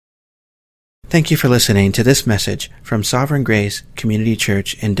Thank you for listening to this message from Sovereign Grace Community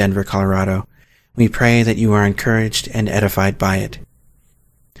Church in Denver, Colorado. We pray that you are encouraged and edified by it.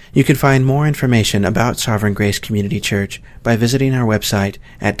 You can find more information about Sovereign Grace Community Church by visiting our website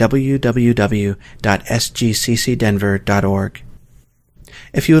at www.sgccdenver.org.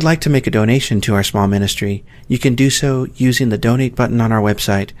 If you would like to make a donation to our small ministry, you can do so using the donate button on our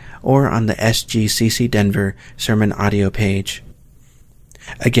website or on the SGCC Denver sermon audio page.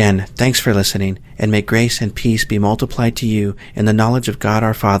 Again, thanks for listening, and may grace and peace be multiplied to you in the knowledge of God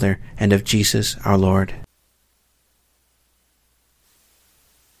our Father and of Jesus our Lord.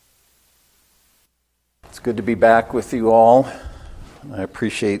 It's good to be back with you all. I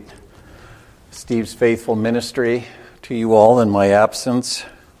appreciate Steve's faithful ministry to you all in my absence,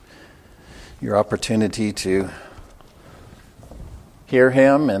 your opportunity to hear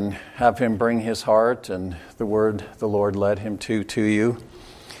him and have him bring his heart and the word the Lord led him to you.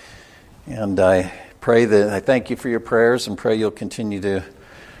 And I thank you for your prayers and pray you'll continue to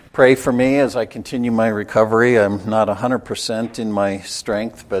pray for me as I continue my recovery. I'm not 100% in my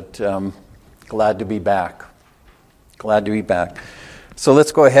strength, but glad to be back. Glad to be back. So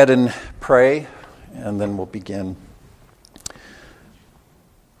let's go ahead and pray, and then we'll begin.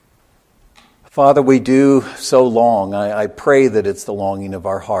 Father, we do so long. I pray that it's the longing of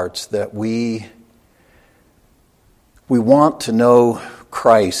our hearts that we want to know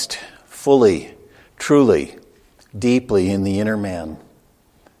Christ fully, truly, deeply in the inner man.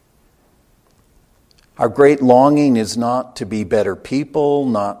 Our great longing is not to be better people,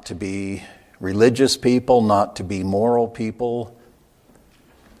 not to be religious people, not to be moral people,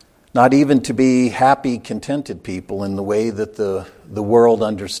 not even to be happy, contented people in the way that the world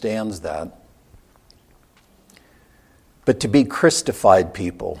understands that, but to be Christified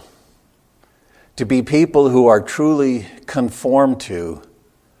people, to be people who are truly conformed to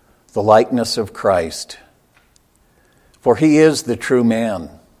the likeness of Christ. For he is the true man.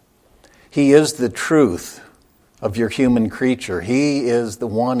 He is the truth of your human creature. He is the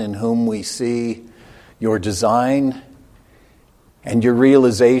one in whom we see your design and your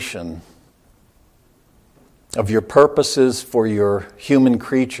realization of your purposes for your human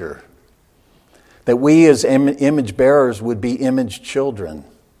creature. That we as image bearers would be image children.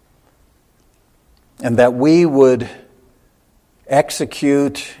 And that we would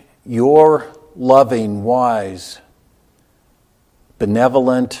execute your loving, wise,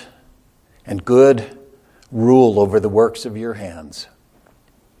 benevolent, and good rule over the works of your hands.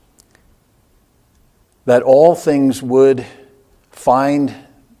 That all things would find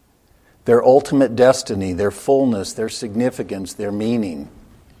their ultimate destiny, their fullness, their significance, their meaning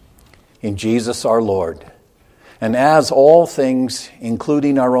in Jesus our Lord. And as all things,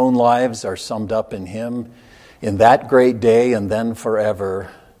 including our own lives, are summed up in him, in that great day and then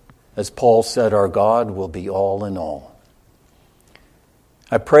forever, as Paul said, our God will be all in all.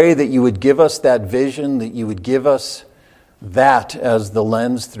 I pray that you would give us that vision, that you would give us that as the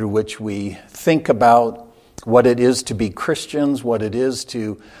lens through which we think about what it is to be Christians, what it is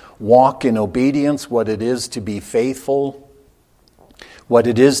to walk in obedience, what it is to be faithful, what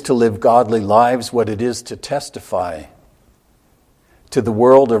it is to live godly lives, what it is to testify to the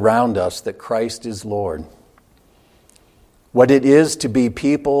world around us that Christ is Lord. What it is to be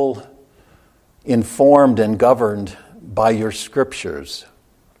people informed and governed by your scriptures.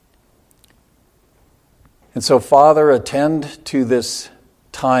 And so, Father, attend to this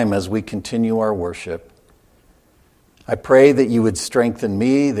time as we continue our worship. I pray that you would strengthen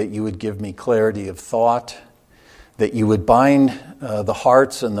me, that you would give me clarity of thought, that you would bind the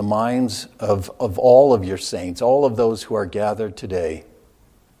hearts and the minds of all of your saints, all of those who are gathered today,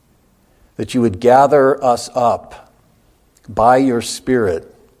 that you would gather us up by your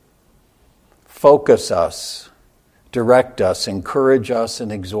Spirit, focus us, direct us, encourage us,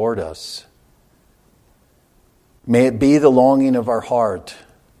 and exhort us. May it be the longing of our heart,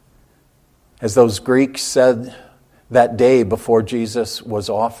 as those Greeks said that day before Jesus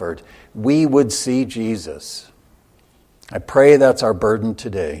was offered, we would see Jesus. I pray that's our burden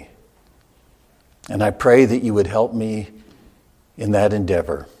today. And I pray that you would help me in that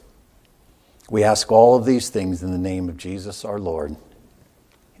endeavor. We ask all of these things in the name of Jesus our Lord.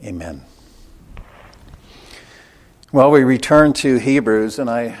 Amen. Well, we return to Hebrews, and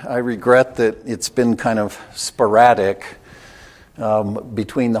I regret that it's been kind of sporadic.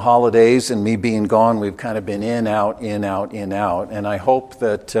 Between the holidays and me being gone, we've kind of been in, out, in, out, in, out. And I hope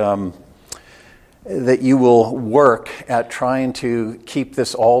that you will work at trying to keep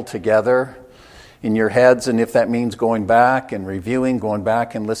this all together in your heads. And if that means going back and reviewing, going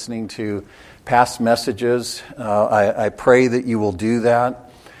back and listening to past messages, I pray that you will do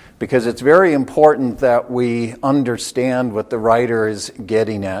that. because it's very important that we understand what the writer is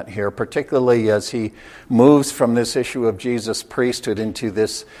getting at here, particularly as he moves from this issue of Jesus' priesthood into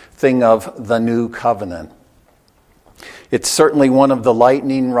this thing of the new covenant. It's certainly one of the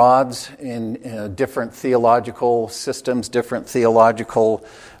lightning rods in different theological systems, different theological,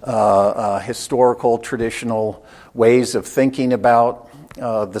 historical, traditional ways of thinking about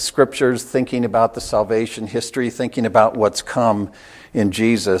the Scriptures, thinking about the salvation history, thinking about what's come in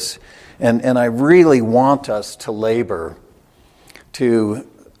Jesus. And I really want us to labor to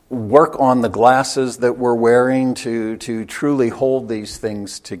work on the glasses that we're wearing to truly hold these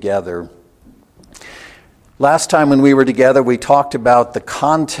things together. Last time when we were together, we talked about the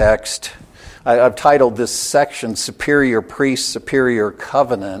context. I've titled this section, Superior Priest, Superior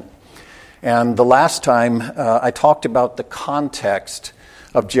Covenant. And the last time I talked about the context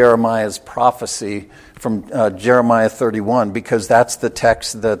of Jeremiah's prophecy from Jeremiah 31, because that's the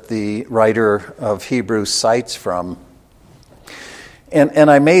text that the writer of Hebrews cites from.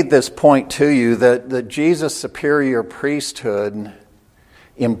 And I made this point to you that Jesus' superior priesthood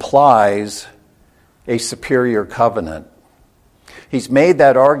implies a superior covenant. He's made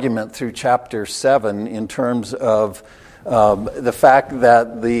that argument through chapter 7 in terms of the fact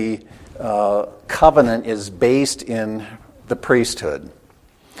that the covenant is based in the priesthood.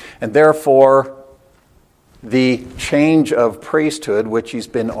 And therefore, the change of priesthood, which he's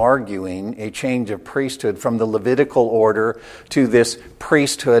been arguing, a change of priesthood from the Levitical order to this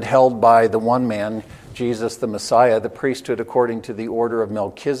priesthood held by the one man, Jesus the Messiah, the priesthood according to the order of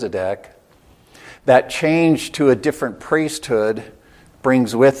Melchizedek, that change to a different priesthood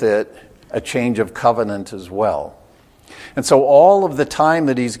brings with it a change of covenant as well. And so all of the time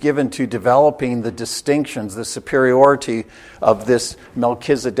that he's given to developing the distinctions, the superiority of this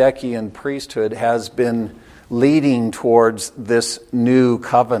Melchizedekian priesthood has been leading towards this new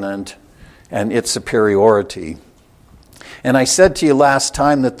covenant and its superiority. And I said to you last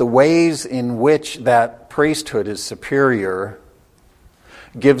time that the ways in which that priesthood is superior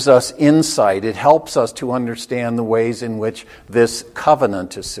gives us insight. It helps us to understand the ways in which this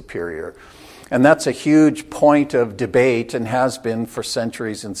covenant is superior. And that's a huge point of debate and has been for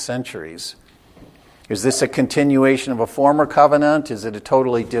centuries and centuries. Is this a continuation of a former covenant? Is it a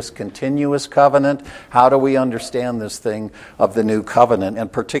totally discontinuous covenant? How do we understand this thing of the new covenant,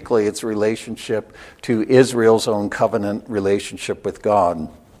 and particularly its relationship to Israel's own covenant relationship with God?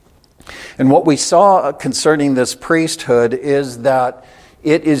 And what we saw concerning this priesthood is that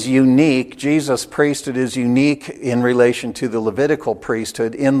it is unique. Jesus' priesthood is unique in relation to the Levitical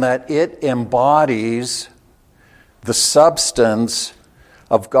priesthood in that it embodies the substance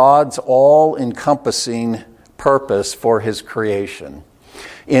of God's all-encompassing purpose for his creation.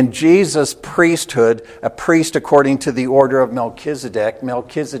 In Jesus' priesthood, a priest according to the order of Melchizedek,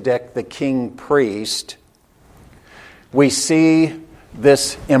 Melchizedek the king priest, we see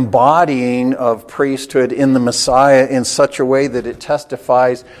this embodying of priesthood in the Messiah in such a way that it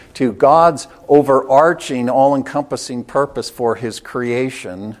testifies to God's overarching, all-encompassing purpose for his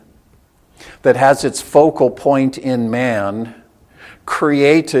creation that has its focal point in man,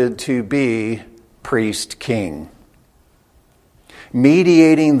 created to be priest-king.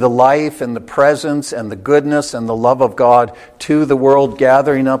 Mediating the life and the presence and the goodness and the love of God to the world,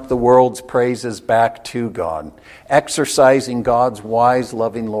 gathering up the world's praises back to God, exercising God's wise,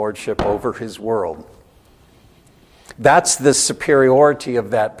 loving lordship over his world. That's the superiority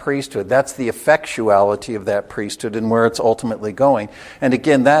of that priesthood. That's the effectuality of that priesthood and where it's ultimately going. And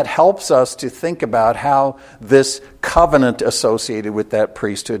again, that helps us to think about how this covenant associated with that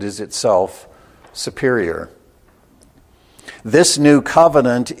priesthood is itself superior. This new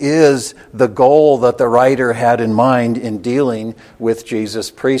covenant is the goal that the writer had in mind in dealing with Jesus'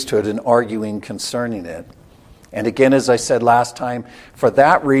 priesthood and arguing concerning it. And again, as I said last time, for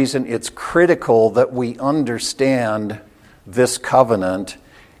that reason, it's critical that we understand this covenant,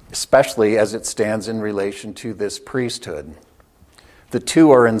 especially as it stands in relation to this priesthood. The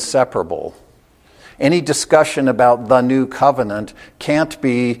two are inseparable. Any discussion about the new covenant can't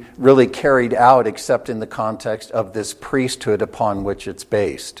be really carried out except in the context of this priesthood upon which it's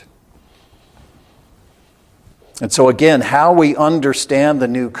based. And so again, how we understand the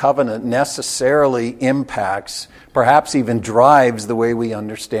new covenant necessarily impacts, perhaps even drives, the way we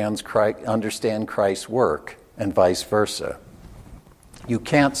understand Christ's work, and vice versa. You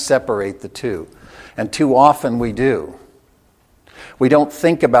can't separate the two, and too often we do. We don't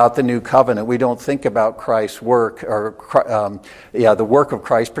think about the new covenant. We don't think about Christ's work, or the work of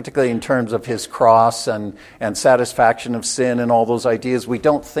Christ, particularly in terms of his cross and satisfaction of sin and all those ideas. We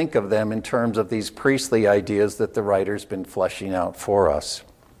don't think of them in terms of these priestly ideas that the writer's been fleshing out for us.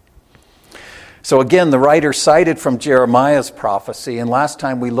 So again, the writer cited from Jeremiah's prophecy, and last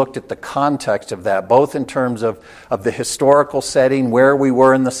time we looked at the context of that, both in terms of the historical setting, where we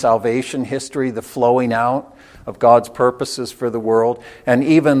were in the salvation history, the flowing out of God's purposes for the world, and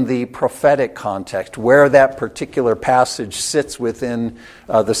even the prophetic context, where that particular passage sits within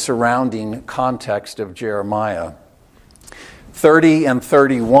the surrounding context of Jeremiah. 30 and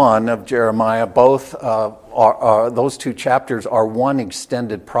 31 of Jeremiah, both those two chapters are one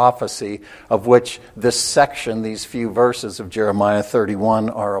extended prophecy, of which this section, these few verses of Jeremiah 31,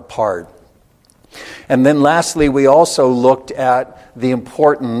 are a part. And then lastly, we also looked at the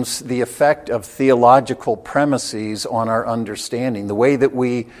importance, the effect of theological premises on our understanding, the way that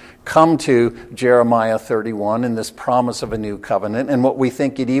we come to Jeremiah 31 and this promise of a new covenant, and what we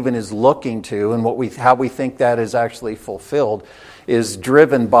think it even is looking to, and how we think that is actually fulfilled, is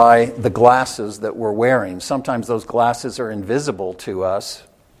driven by the glasses that we're wearing. Sometimes those glasses are invisible to us,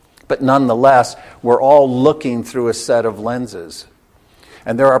 but nonetheless, we're all looking through a set of lenses.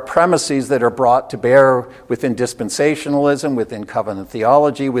 And there are premises that are brought to bear within dispensationalism, within covenant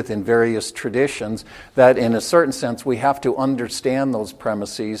theology, within various traditions, that in a certain sense we have to understand those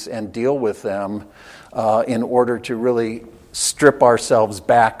premises and deal with them in order to really strip ourselves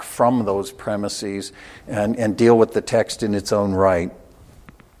back from those premises and deal with the text in its own right.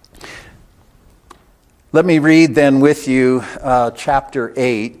 Let me read then with you chapter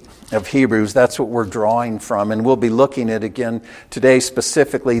 8 of Hebrews. That's what we're drawing from, and we'll be looking at again today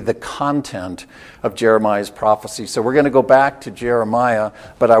specifically the content of Jeremiah's prophecy. So we're going to go back to Jeremiah,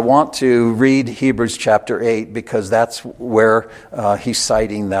 but I want to read Hebrews chapter 8 because that's where he's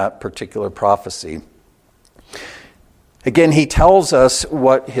citing that particular prophecy. Again, he tells us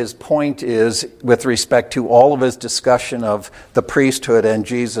what his point is with respect to all of his discussion of the priesthood and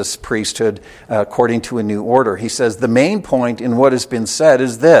Jesus' priesthood according to a new order. He says the main point in what has been said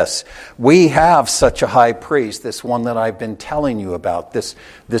is this: we have such a high priest, this one that I've been telling you about, this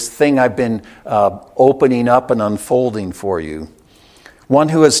thing I've been opening up and unfolding for you. One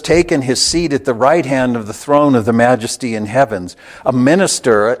who has taken his seat at the right hand of the throne of the majesty in heavens, a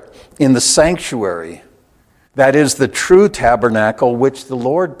minister in the sanctuary. That is the true tabernacle which the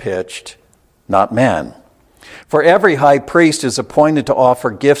Lord pitched, not man. For every high priest is appointed to offer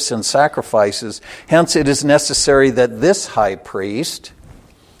gifts and sacrifices. Hence it is necessary that this high priest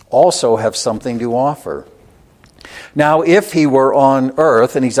also have something to offer. Now, if he were on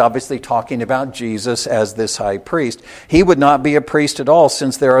earth, and he's obviously talking about Jesus as this high priest, he would not be a priest at all,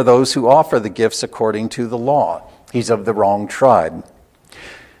 since there are those who offer the gifts according to the law. He's of the wrong tribe.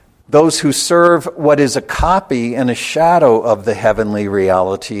 Those who serve what is a copy and a shadow of the heavenly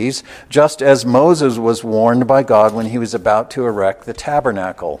realities, just as Moses was warned by God when he was about to erect the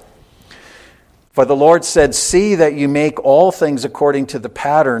tabernacle. For the Lord said, "See that you make all things according to the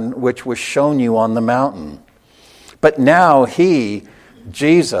pattern which was shown you on the mountain." But now he,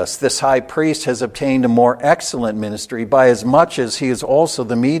 Jesus, this high priest, has obtained a more excellent ministry by as much as he is also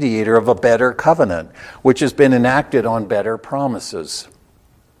the mediator of a better covenant, which has been enacted on better promises.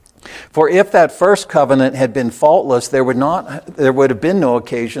 For if that first covenant had been faultless, there would have been no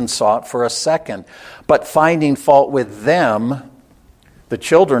occasion sought for a second. But finding fault with them, the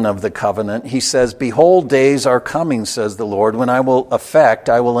children of the covenant, he says, "Behold, days are coming, says the Lord, when I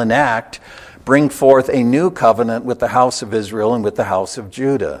will enact, bring forth a new covenant with the house of Israel and with the house of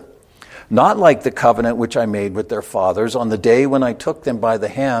Judah. Not like the covenant which I made with their fathers on the day when I took them by the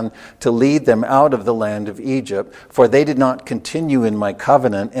hand to lead them out of the land of Egypt, for they did not continue in my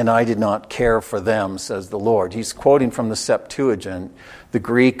covenant, and I did not care for them, says the Lord." He's quoting from the Septuagint, the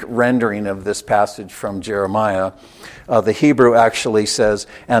Greek rendering of this passage from Jeremiah. The Hebrew actually says,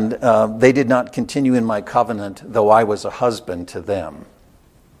 "And they did not continue in my covenant, though I was a husband to them."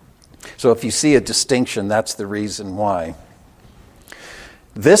 So if you see a distinction, that's the reason why.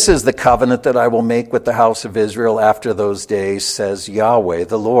 "This is the covenant that I will make with the house of Israel after those days, says Yahweh,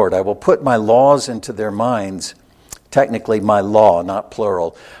 the Lord. I will put my laws into their minds." Technically, my law, not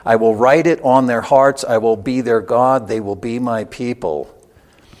plural. "I will write it on their hearts. I will be their God. They will be my people.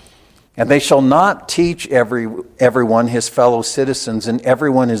 And they shall not teach everyone his fellow citizens and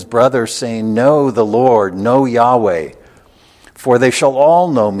everyone his brother, saying, 'Know the Lord, know Yahweh.' For they shall all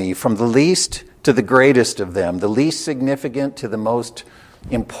know me, from the least to the greatest of them, the least significant to the most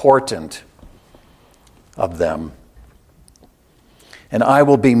important of them. And I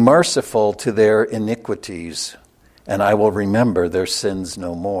will be merciful to their iniquities, and I will remember their sins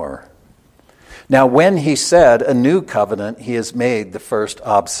no more." Now, when he said a new covenant, he has made the first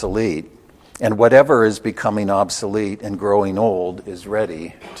obsolete, and whatever is becoming obsolete and growing old is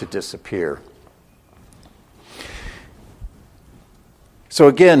ready to disappear. So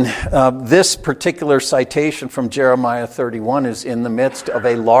again, this particular citation from Jeremiah 31 is in the midst of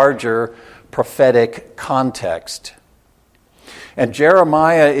a larger prophetic context. And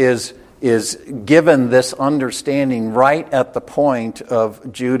Jeremiah is given this understanding right at the point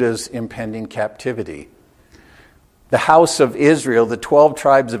of Judah's impending captivity. The house of Israel, the 12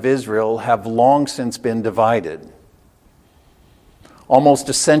 tribes of Israel, have long since been divided. Almost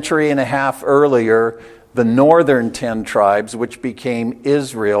a century and a half earlier, the northern 10 tribes, which became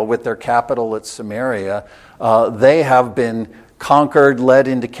Israel with their capital at Samaria, they have been conquered, led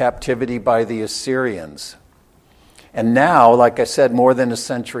into captivity by the Assyrians. And now, like I said, more than a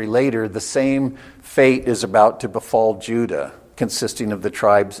century later, the same fate is about to befall Judah, consisting of the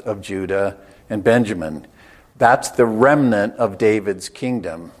tribes of Judah and Benjamin. That's the remnant of David's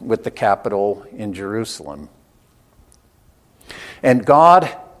kingdom, with the capital in Jerusalem. And God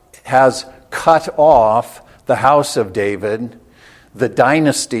has cut off the house of David, the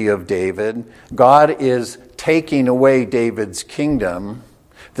dynasty of David. God is taking away David's kingdom.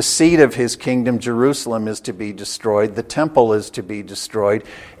 The seat of his kingdom, Jerusalem, is to be destroyed. The temple is to be destroyed.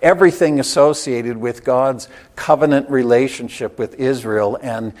 Everything associated with God's covenant relationship with Israel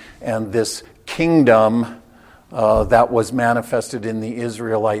and this kingdom that was manifested in the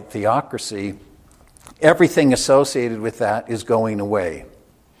Israelite theocracy, everything associated with that is going away.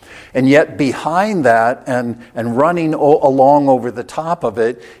 And yet behind that and running along over the top of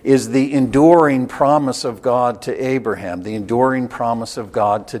it is the enduring promise of God to Abraham, the enduring promise of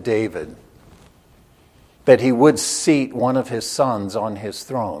God to David, that he would seat one of his sons on his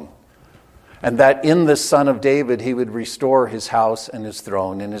throne, and that in the son of David he would restore his house and his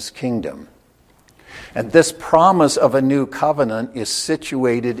throne and his kingdom. And this promise of a new covenant is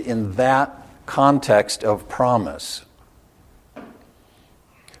situated in that context of promise.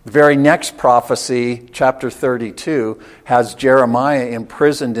 The very next prophecy, chapter 32, has Jeremiah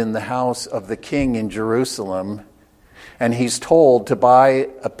imprisoned in the house of the king in Jerusalem, and he's told to buy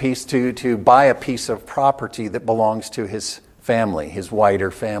a piece of property that belongs to his family, his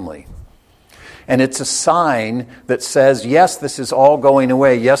wider family. And it's a sign that says, yes, this is all going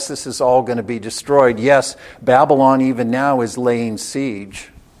away. Yes, this is all going to be destroyed. Yes, Babylon even now is laying siege.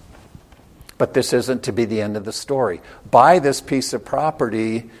 But this isn't to be the end of the story. Buy this piece of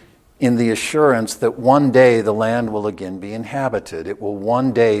property in the assurance that one day the land will again be inhabited. It will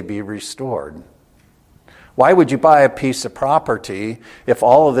one day be restored. Why would you buy a piece of property if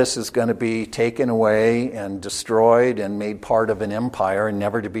all of this is going to be taken away and destroyed and made part of an empire and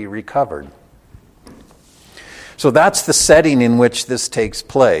never to be recovered? So that's the setting in which this takes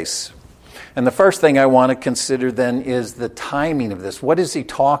place. And the first thing I want to consider then is the timing of this. What is he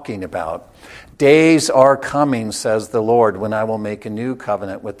talking about? Days are coming, says the Lord, when I will make a new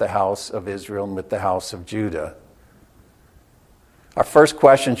covenant with the house of Israel and with the house of Judah. Our first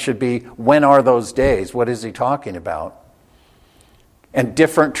question should be, when are those days? What is he talking about? And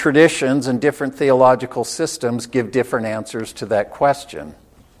different traditions and different theological systems give different answers to that question.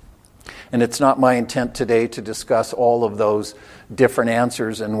 And it's not my intent today to discuss all of those different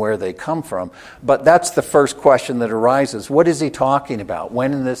answers and where they come from. But that's the first question that arises. What is he talking about?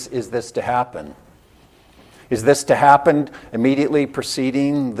 When is this to happen? Is this to happen immediately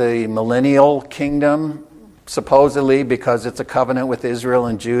preceding the millennial kingdom, supposedly because it's a covenant with Israel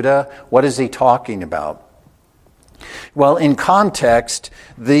and Judah? What is he talking about? Well, in context,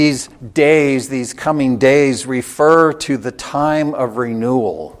 these days, these coming days, refer to the time of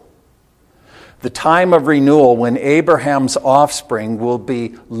renewal. The time of renewal when Abraham's offspring will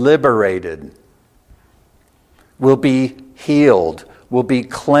be liberated, will be healed, will be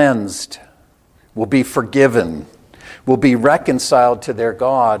cleansed, will be forgiven, will be reconciled to their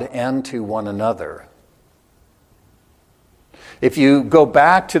God and to one another. If you go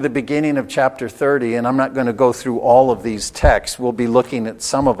back to the beginning of chapter 30, and I'm not going to go through all of these texts, we'll be looking at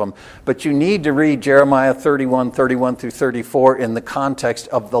some of them, but you need to read Jeremiah 31 through 34 in the context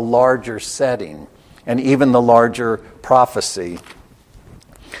of the larger setting and even the larger prophecy.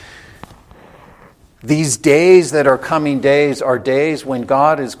 These days that are coming days are days when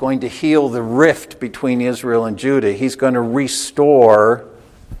God is going to heal the rift between Israel and Judah. He's going to restore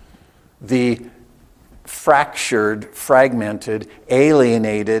the fractured, fragmented,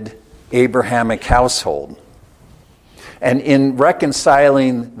 alienated Abrahamic household. And in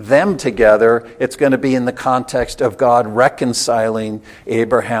reconciling them together, it's going to be in the context of God reconciling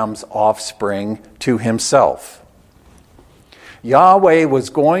Abraham's offspring to himself. Yahweh was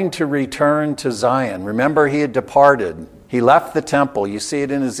going to return to Zion. Remember, he had departed. He left the temple. You see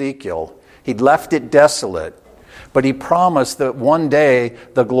it in Ezekiel. He'd left it desolate. But he promised that one day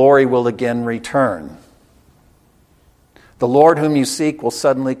the glory will again return. The Lord whom you seek will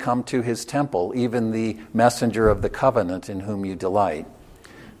suddenly come to his temple, even the messenger of the covenant in whom you delight.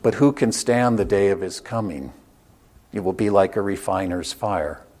 But who can stand the day of his coming? It will be like a refiner's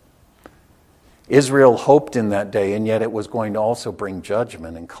fire. Israel hoped in that day, and yet it was going to also bring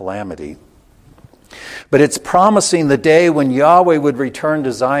judgment and calamity. But it's promising the day when Yahweh would return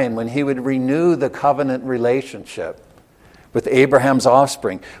to Zion, when he would renew the covenant relationship with Abraham's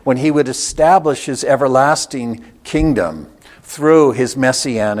offspring, when he would establish his everlasting kingdom through his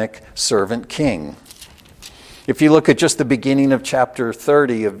messianic servant king. If you look at just the beginning of chapter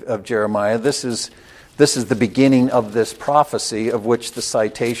 30 of Jeremiah, this is the beginning of this prophecy of which the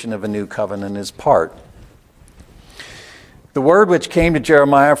citation of a new covenant is part. The word which came to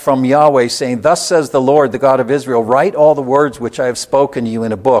Jeremiah from Yahweh, saying, Thus says the Lord, the God of Israel, write all the words which I have spoken to you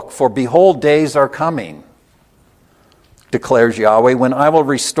in a book, for behold, days are coming, declares Yahweh, when I will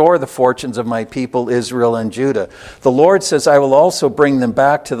restore the fortunes of my people Israel and Judah. The Lord says, I will also bring them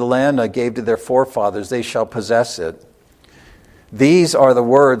back to the land I gave to their forefathers. They shall possess it. These are the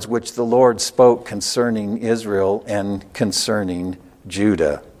words which the Lord spoke concerning Israel and concerning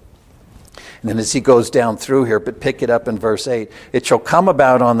Judah. And then as he goes down through here, but pick it up in verse 8. It shall come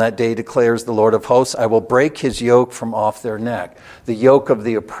about on that day, declares the Lord of hosts, I will break his yoke from off their neck, the yoke of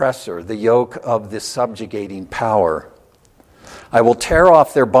the oppressor, the yoke of the subjugating power. I will tear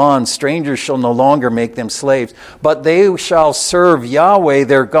off their bonds. Strangers shall no longer make them slaves, but they shall serve Yahweh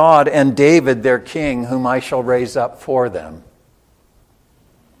their God and David their king, whom I shall raise up for them.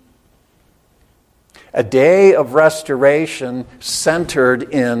 A day of restoration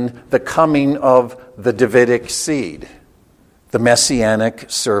centered in the coming of the Davidic seed, the messianic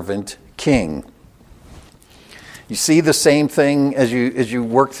servant king. You see the same thing as you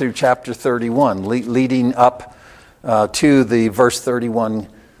work through chapter 31, leading up to the verse 31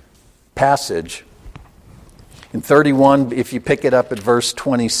 passage. In 31, if you pick it up at verse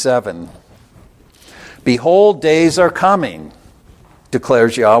 27, Behold, days are coming,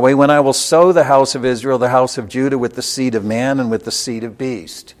 declares Yahweh, when I will sow the house of Israel, the house of Judah, with the seed of man and with the seed of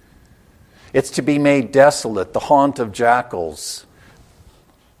beast. It's to be made desolate, the haunt of jackals.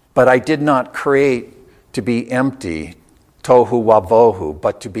 But I did not create to be empty, tohu wavohu,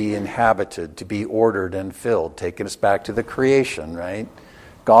 but to be inhabited, to be ordered and filled. Taking us back to the creation, right?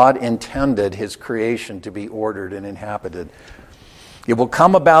 God intended his creation to be ordered and inhabited. It will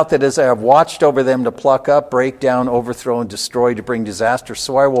come about that as I have watched over them to pluck up, break down, overthrow, and destroy, to bring disaster,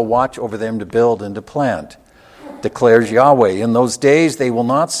 so I will watch over them to build and to plant, declares Yahweh. In those days they will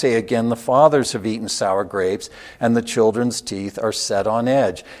not say again, the fathers have eaten sour grapes, and the children's teeth are set on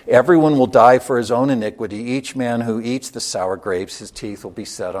edge. Everyone will die for his own iniquity. Each man who eats the sour grapes, his teeth will be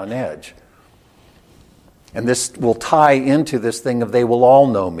set on edge. And this will tie into this thing of they will all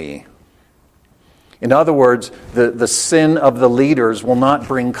know me. In other words, the sin of the leaders will not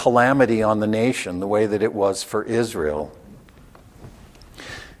bring calamity on the nation the way that it was for Israel.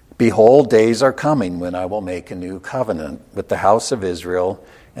 Behold, days are coming when I will make a new covenant with the house of Israel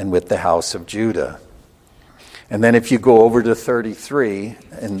and with the house of Judah. And then if you go over to 33,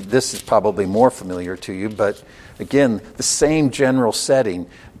 and this is probably more familiar to you, but again, the same general setting.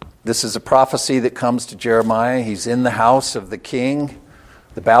 This is a prophecy that comes to Jeremiah. He's in the house of the king.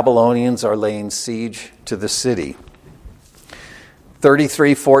 The Babylonians are laying siege to the city.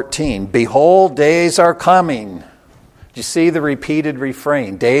 33:14, Behold, days are coming. Do you see the repeated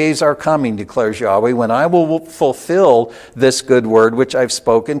refrain? Days are coming, declares Yahweh, when I will fulfill this good word which I've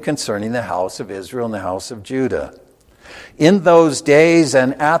spoken concerning the house of Israel and the house of Judah. In those days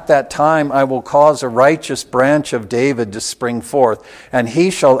and at that time I will cause a righteous branch of David to spring forth, and he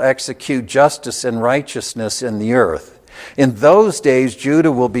shall execute justice and righteousness in the earth. In those days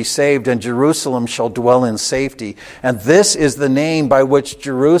Judah will be saved, and Jerusalem shall dwell in safety. And this is the name by which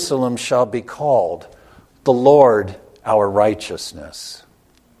Jerusalem shall be called, the Lord our righteousness.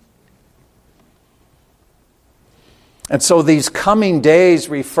 And so these coming days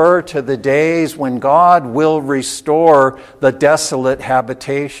refer to the days when God will restore the desolate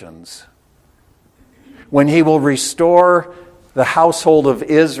habitations, when he will restore the household of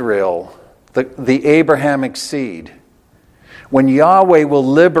Israel, the Abrahamic seed, when Yahweh will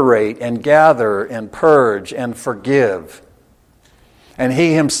liberate and gather and purge and forgive, and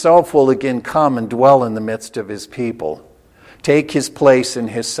he himself will again come and dwell in the midst of his people, take his place in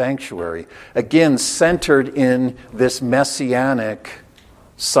his sanctuary, again centered in this messianic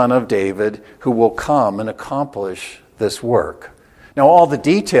son of David who will come and accomplish this work. Now, all the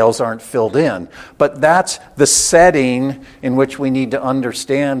details aren't filled in, but that's the setting in which we need to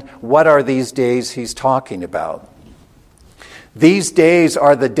understand what are these days he's talking about. These days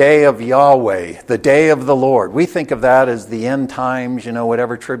are the day of Yahweh, the day of the Lord. We think of that as the end times,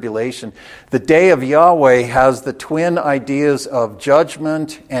 whatever tribulation. The day of Yahweh has the twin ideas of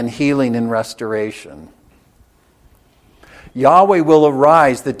judgment and healing and restoration. Yahweh will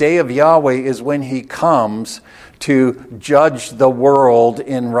arise. The day of Yahweh is when he comes to judge the world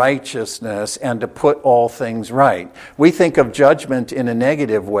in righteousness and to put all things right. We think of judgment in a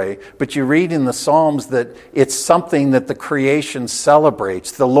negative way, but you read in the Psalms that it's something that the creation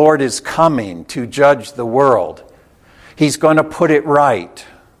celebrates. The Lord is coming to judge the world. He's going to put it right.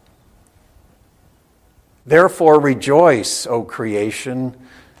 Therefore rejoice, O creation.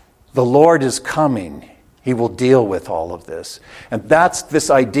 The Lord is coming. He will deal with all of this. And that's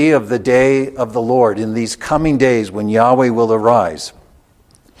this idea of the day of the Lord, in these coming days when Yahweh will arise.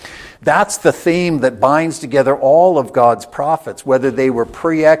 That's the theme that binds together all of God's prophets, whether they were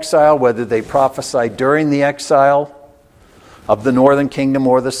pre-exile, whether they prophesied during the exile of the northern kingdom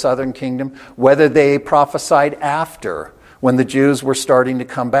or the southern kingdom, whether they prophesied after, when the Jews were starting to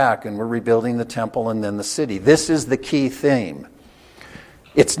come back and were rebuilding the temple and then the city. This is the key theme.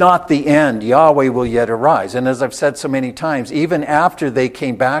 It's not the end. Yahweh will yet arise. And as I've said so many times, even after they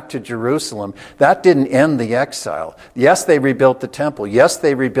came back to Jerusalem, that didn't end the exile. Yes, they rebuilt the temple. Yes,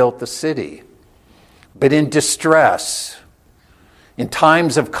 they rebuilt the city. But in distress, in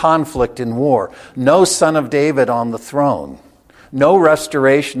times of conflict and war, no son of David on the throne, no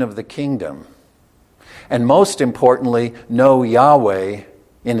restoration of the kingdom, and most importantly, no Yahweh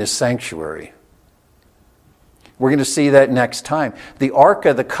in his sanctuary. We're going to see that next time. The Ark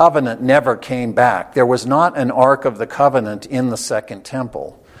of the Covenant never came back. There was not an Ark of the Covenant in the Second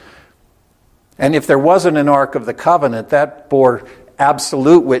Temple. And if there wasn't an Ark of the Covenant, that bore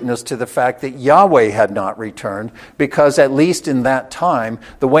absolute witness to the fact that Yahweh had not returned, because at least in that time,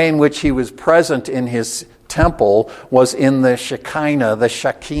 the way in which he was present in his temple was in the Shekinah,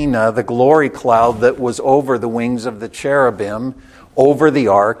 the glory cloud that was over the wings of the cherubim, over the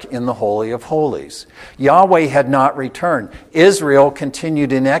ark in the Holy of Holies. Yahweh had not returned. Israel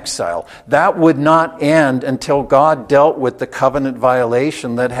continued in exile. That would not end until God dealt with the covenant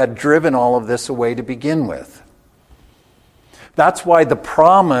violation that had driven all of this away to begin with. That's why the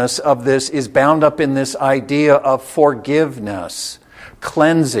promise of this is bound up in this idea of forgiveness,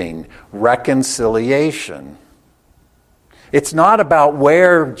 cleansing, reconciliation. It's not about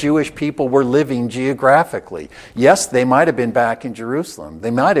where Jewish people were living geographically. Yes, they might have been back in Jerusalem.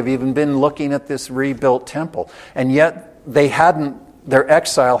 They might have even been looking at this rebuilt temple. And yet their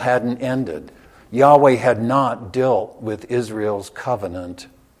exile hadn't ended. Yahweh had not dealt with Israel's covenant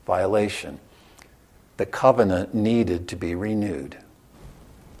violation. The covenant needed to be renewed.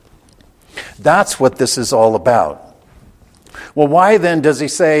 That's what this is all about. Well, why then does he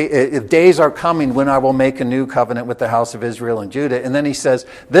say, if days are coming when I will make a new covenant with the house of Israel and Judah? And then he says,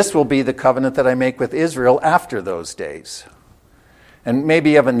 this will be the covenant that I make with Israel after those days. And maybe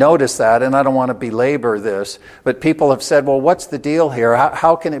you haven't noticed that, and I don't want to belabor this, but people have said, well, what's the deal here?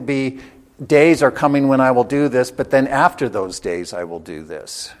 How can it be days are coming when I will do this, but then after those days I will do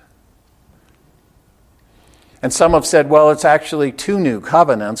this? And some have said, well, it's actually two new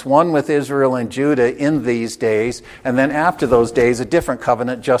covenants, one with Israel and Judah in these days, and then after those days, a different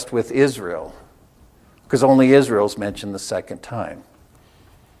covenant just with Israel, because only Israel's mentioned the second time.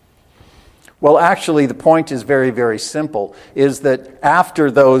 Well, actually, the point is very, very simple, is that after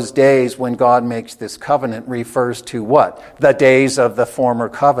those days when God makes this covenant refers to what? The days of the former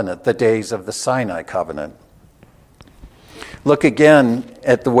covenant, the days of the Sinai covenant. Look again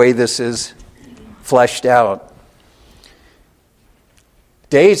at the way this is fleshed out.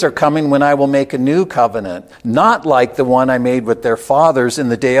 Days are coming when I will make a new covenant, not like the one I made with their fathers in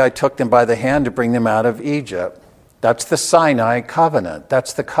the day I took them by the hand to bring them out of Egypt. That's the Sinai covenant.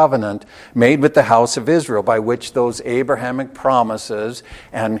 That's the covenant made with the house of Israel, by which those Abrahamic promises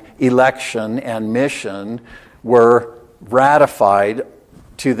and election and mission were ratified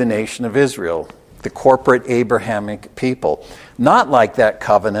to the nation of Israel, the corporate Abrahamic people. Not like that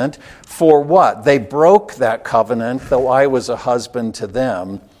covenant. For what? They broke that covenant, though I was a husband to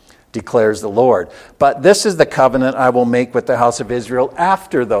them, declares the Lord. But this is the covenant I will make with the house of Israel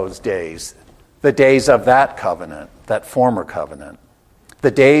after those days, the days of that covenant, that former covenant,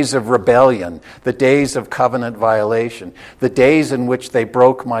 the days of rebellion, the days of covenant violation, the days in which they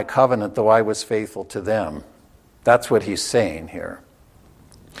broke my covenant, though I was faithful to them. That's what he's saying here.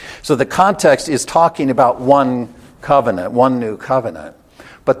 So the context is talking about one covenant, one new covenant.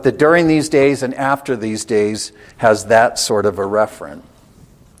 But the during these days and after these days has that sort of a referent.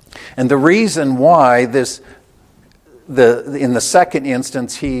 And the reason why this in the second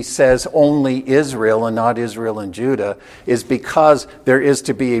instance, he says only Israel and not Israel and Judah, is because there is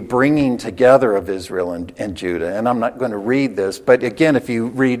to be a bringing together of Israel and Judah. And I'm not going to read this, but again, if you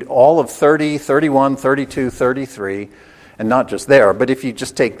read all of 30, 31, 32, 33, and not just there, but if you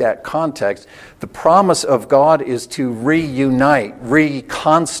just take that context, the promise of God is to reunite,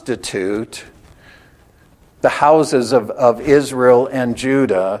 reconstitute the houses of Israel and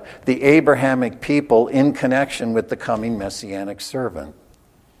Judah, the Abrahamic people, in connection with the coming Messianic servant.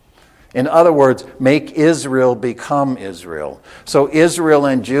 In other words, make Israel become Israel. So Israel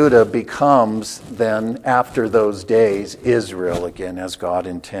and Judah becomes then, after those days, Israel again, as God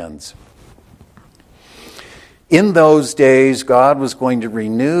intends. In those days, God was going to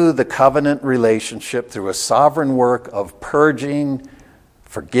renew the covenant relationship through a sovereign work of purging,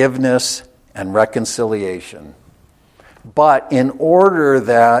 forgiveness, and reconciliation. But in order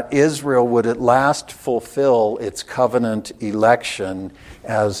that Israel would at last fulfill its covenant election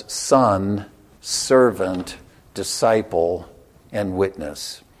as son, servant, disciple, and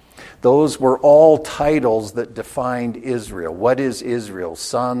witness. Those were all titles that defined Israel. What is Israel?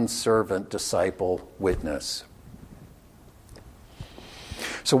 Son, servant, disciple, witness.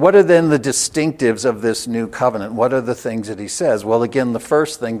 So what are then the distinctives of this new covenant? What are the things that he says? Well, again, the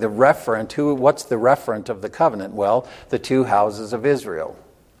first thing, the referent. What's the referent of the covenant? Well, the two houses of Israel.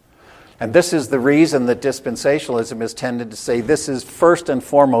 And this is the reason that dispensationalism has tended to say this is first and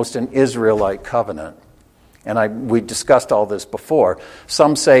foremost an Israelite covenant. And we discussed all this before.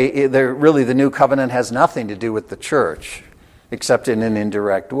 Some say really the new covenant has nothing to do with the church, except in an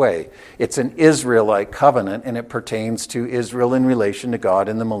indirect way. It's an Israelite covenant, and it pertains to Israel in relation to God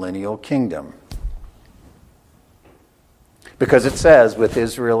in the millennial kingdom. Because it says, with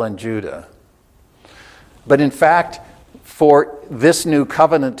Israel and Judah. But in fact, for this new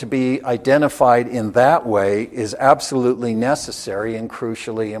covenant to be identified in that way is absolutely necessary and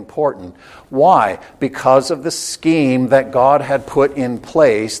crucially important. Why? Because of the scheme that God had put in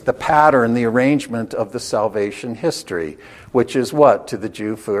place, the pattern, the arrangement of the salvation history, which is what? To the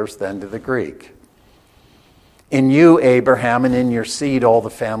Jew first, then to the Greek. In you, Abraham, and in your seed, all the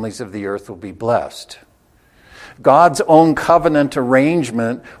families of the earth will be blessed. God's own covenant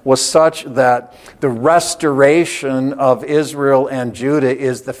arrangement was such that the restoration of Israel and Judah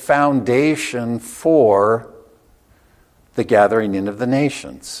is the foundation for the gathering in of the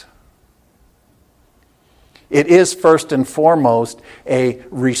nations. It is first and foremost a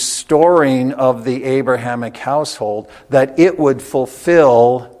restoring of the Abrahamic household, that it would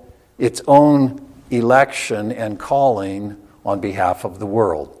fulfill its own election and calling on behalf of the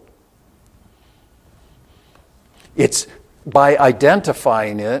world. It's by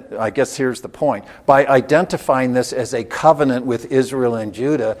identifying it, I guess here's the point, by identifying this as a covenant with Israel and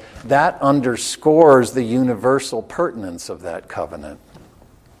Judah, that underscores the universal pertinence of that covenant.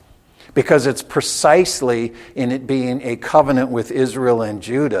 Because it's precisely in it being a covenant with Israel and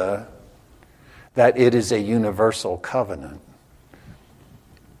Judah that it is a universal covenant.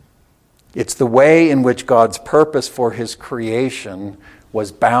 It's the way in which God's purpose for his creation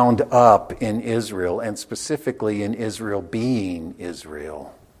was bound up in Israel, and specifically in Israel being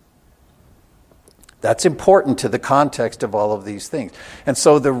Israel. That's important to the context of all of these things. And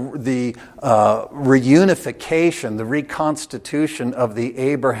so the reunification, the reconstitution of the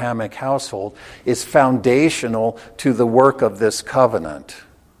Abrahamic household is foundational to the work of this covenant.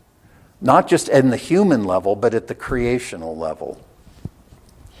 Not just in the human level, but at the creational level.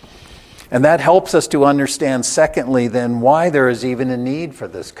 And that helps us to understand, secondly, then, why there is even a need for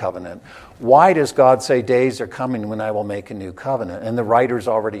this covenant. Why does God say, days are coming when I will make a new covenant? And the writers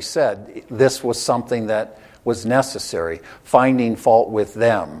already said this was something that was necessary, finding fault with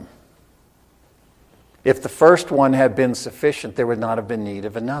them. If the first one had been sufficient, there would not have been need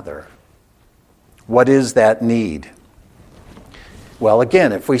of another. What is that need? Well,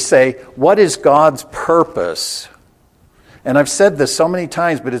 again, if we say, what is God's purpose? And I've said this so many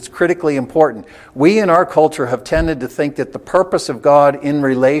times, but it's critically important. We in our culture have tended to think that the purpose of God in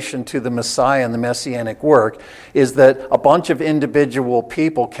relation to the Messiah and the Messianic work is that a bunch of individual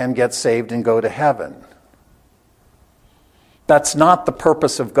people can get saved and go to heaven. That's not the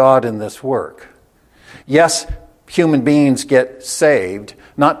purpose of God in this work. Yes, human beings get saved,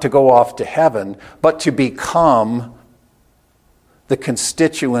 not to go off to heaven, but to become the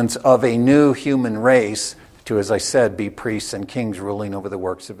constituents of a new human race to, as I said, be priests and kings ruling over the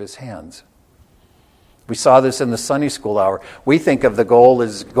works of his hands. We saw this in the Sunday school hour. We think of the goal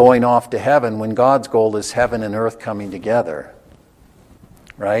as going off to heaven when God's goal is heaven and earth coming together.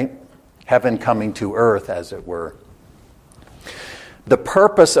 Right? Heaven coming to earth, as it were. The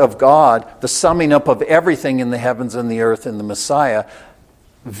purpose of God, the summing up of everything in the heavens and the earth in the Messiah,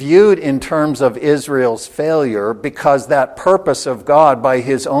 viewed in terms of Israel's failure, because that purpose of God by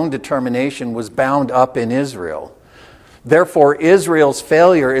his own determination was bound up in Israel. Therefore, Israel's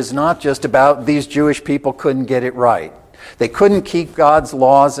failure is not just about these Jewish people couldn't get it right. They couldn't keep God's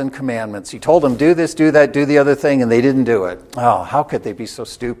laws and commandments. He told them, do this, do that, do the other thing, and they didn't do it. Oh, how could they be so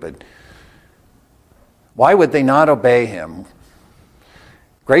stupid? Why would they not obey him?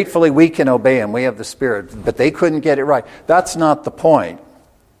 Gratefully, we can obey him. We have the Spirit. But they couldn't get it right. That's not the point.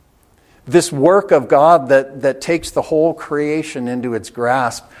 This work of God that takes the whole creation into its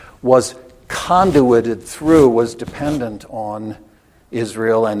grasp was conduited through, was dependent on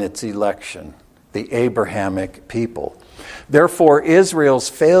Israel and its election, the Abrahamic people. Therefore, Israel's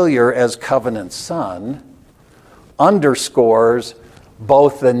failure as covenant son underscores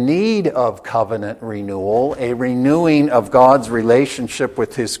both the need of covenant renewal, a renewing of God's relationship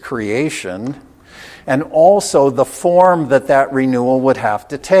with his creation, and also the form that renewal would have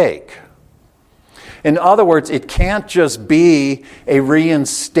to take. In other words, it can't just be a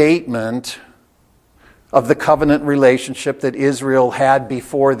reinstatement of the covenant relationship that Israel had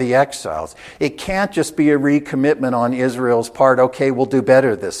before the exiles. It can't just be a recommitment on Israel's part, okay, we'll do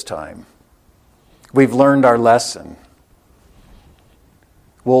better this time. We've learned our lesson.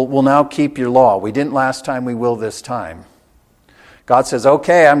 We'll now keep your law. We didn't last time, we will this time. God says,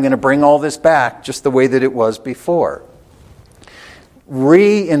 okay, I'm going to bring all this back just the way that it was before.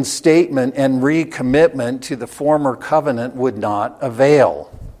 Reinstatement and recommitment to the former covenant would not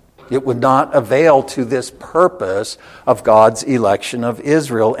avail. It would not avail to this purpose of God's election of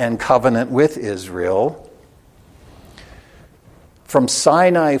Israel and covenant with Israel. From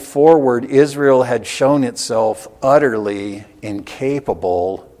Sinai forward, Israel had shown itself utterly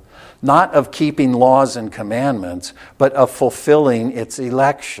incapable, not of keeping laws and commandments, but of fulfilling its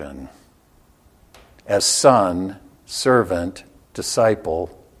election as son, servant,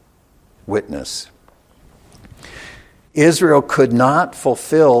 disciple, witness. Israel could not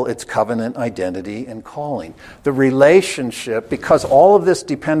fulfill its covenant identity and calling. The relationship, because all of this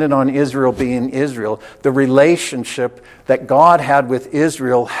depended on Israel being Israel, the relationship that God had with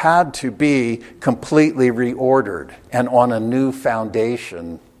Israel had to be completely reordered and on a new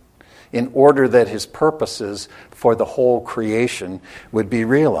foundation in order that his purposes for the whole creation would be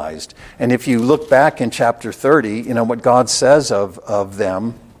realized. And if you look back in chapter 30, what God says of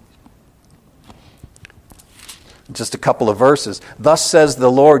them, just a couple of verses. Thus says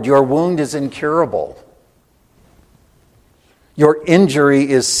the Lord, your wound is incurable. Your injury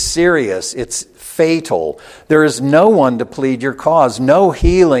is serious. It's fatal. There is no one to plead your cause. No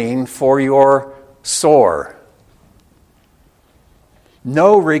healing for your sore.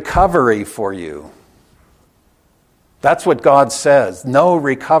 No recovery for you. That's what God says. No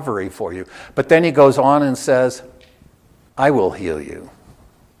recovery for you. But then he goes on and says, I will heal you.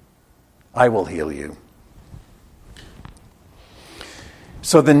 I will heal you.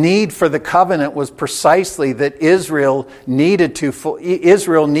 So the need for the covenant was precisely that Israel needed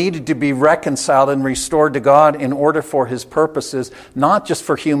to be reconciled and restored to God in order for his purposes, not just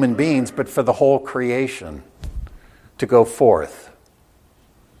for human beings, but for the whole creation to go forth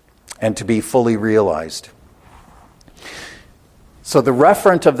and to be fully realized. So the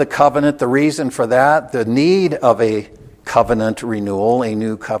referent of the covenant, the reason for that, the need of a covenant renewal, a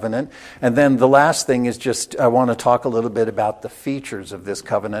new covenant. And then the last thing is just, I want to talk a little bit about the features of this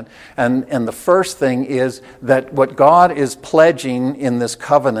covenant. And the first thing is that what God is pledging in this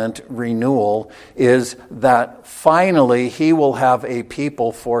covenant renewal is that finally he will have a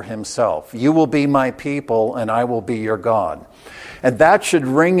people for himself. You will be my people and I will be your God. And that should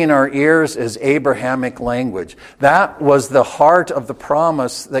ring in our ears as Abrahamic language. That was the heart of the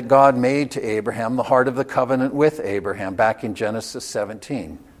promise that God made to Abraham, the heart of the covenant with Abraham back in Genesis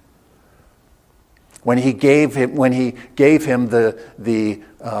 17. When he gave him the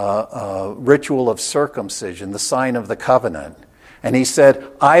ritual of circumcision, the sign of the covenant. And he said,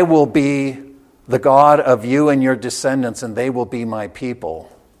 I will be the God of you and your descendants, and they will be my people.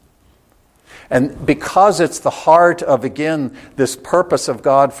 And because it's the heart of, again, this purpose of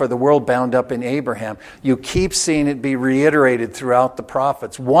God for the world bound up in Abraham, you keep seeing it be reiterated throughout the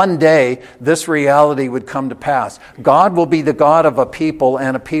prophets. One day, this reality would come to pass. God will be the God of a people,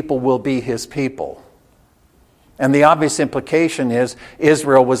 and a people will be his people. And the obvious implication is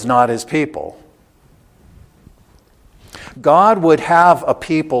Israel was not his people. God would have a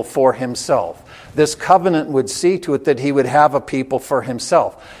people for himself. This covenant would see to it that he would have a people for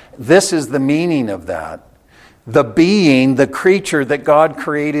himself. This is the meaning of that. The being, the creature that God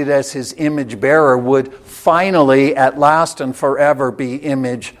created as his image bearer would finally, at last and forever, be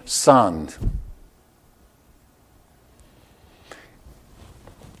image-sonned.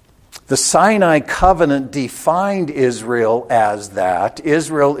 The Sinai covenant defined Israel as that.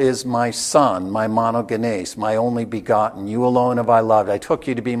 Israel is my son, my monogenes, my only begotten. You alone have I loved. I took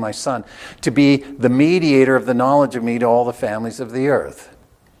you to be my son, to be the mediator of the knowledge of me to all the families of the earth.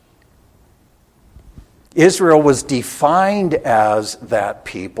 Israel was defined as that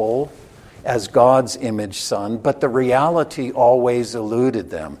people, as God's image son, but the reality always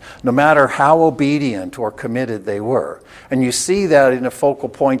eluded them, no matter how obedient or committed they were. And you see that in a focal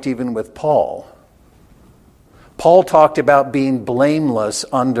point even with Paul. Paul talked about being blameless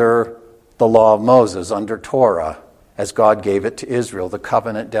under the law of Moses, under Torah, as God gave it to Israel, the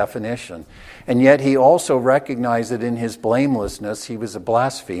covenant definition. And yet he also recognized that in his blamelessness he was a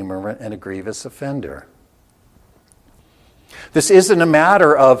blasphemer and a grievous offender. This isn't a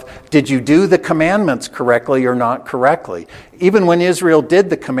matter of, did you do the commandments correctly or not correctly? Even when Israel did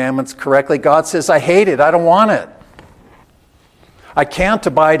the commandments correctly, God says, I hate it, I don't want it. I can't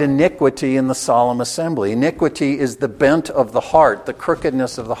abide iniquity in the solemn assembly. Iniquity is the bent of the heart, the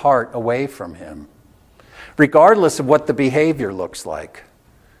crookedness of the heart away from Him, regardless of what the behavior looks like.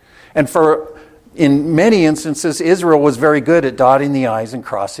 And in many instances, Israel was very good at dotting the I's and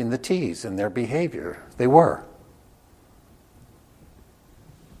crossing the T's in their behavior. They were.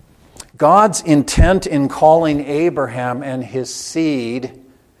 God's intent in calling Abraham and his seed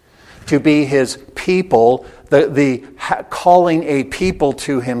to be his people, calling a people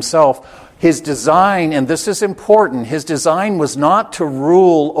to himself, his design, and this is important, his design was not to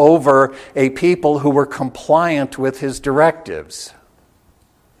rule over a people who were compliant with his directives.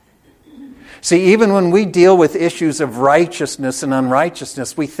 See, even when we deal with issues of righteousness and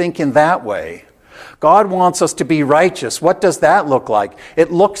unrighteousness, we think in that way. God wants us to be righteous. What does that look like?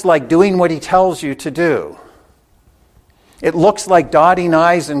 It looks like doing what He tells you to do. It looks like dotting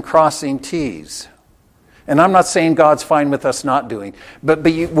I's and crossing T's. And I'm not saying God's fine with us not doing, but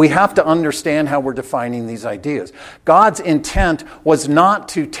we have to understand how we're defining these ideas. God's intent was not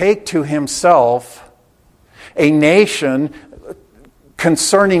to take to Himself a nation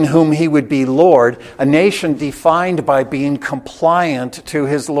concerning whom He would be Lord, a nation defined by being compliant to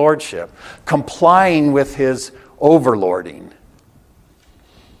His lordship, complying with His overlording.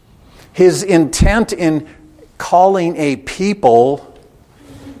 His intent in calling a people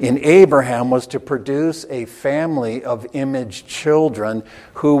in Abraham was to produce a family of image children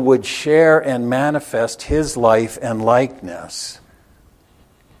who would share and manifest His life and likeness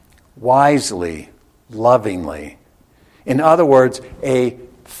wisely, lovingly. In other words, a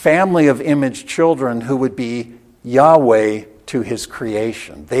family of image children who would be Yahweh to His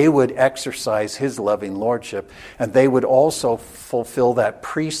creation. They would exercise His loving lordship, and they would also fulfill that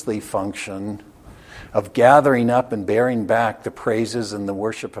priestly function of gathering up and bearing back the praises and the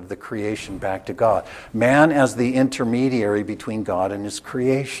worship of the creation back to God. Man as the intermediary between God and His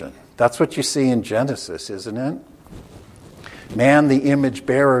creation. That's what you see in Genesis, isn't it? Man the image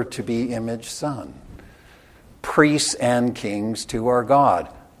bearer to be image son. Priests and kings to our God,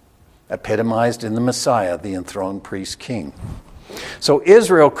 epitomized in the Messiah, the enthroned priest king. So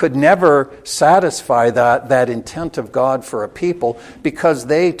Israel could never satisfy that intent of God for a people because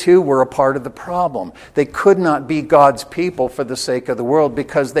they too were a part of the problem. They could not be God's people for the sake of the world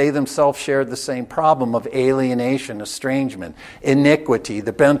because they themselves shared the same problem of alienation, estrangement, iniquity,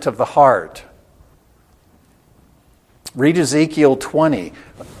 the bent of the heart. Read Ezekiel 20.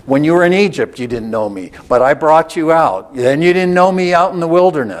 When you were in Egypt, you didn't know me, but I brought you out. Then you didn't know me out in the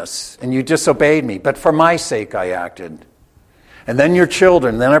wilderness, and you disobeyed me. But for my sake I acted. And then your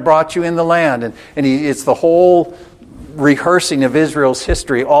children. Then I brought you in the land. And it's the whole rehearsing of Israel's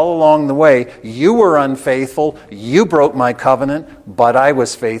history all along the way. You were unfaithful. You broke my covenant, but I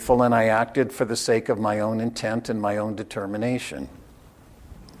was faithful, and I acted for the sake of my own intent and my own determination.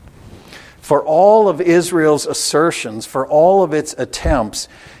 For all of Israel's assertions, for all of its attempts,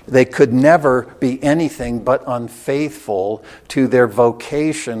 they could never be anything but unfaithful to their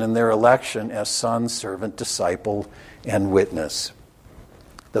vocation and their election as son, servant, disciple, and witness,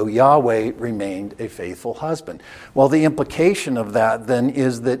 though Yahweh remained a faithful husband. Well, the implication of that then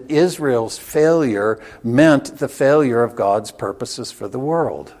is that Israel's failure meant the failure of God's purposes for the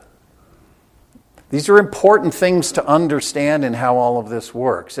world. These are important things to understand in how all of this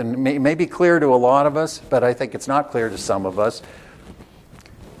works. And it may be clear to a lot of us, but I think it's not clear to some of us.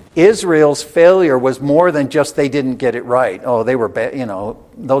 Israel's failure was more than just they didn't get it right. Oh, they were bad,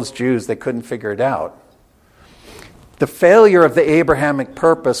 those Jews, they couldn't figure it out. The failure of the Abrahamic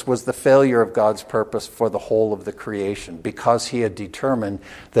purpose was the failure of God's purpose for the whole of the creation, because he had determined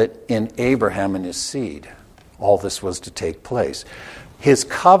that in Abraham and his seed, all this was to take place. His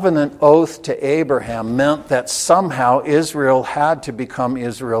covenant oath to Abraham meant that somehow Israel had to become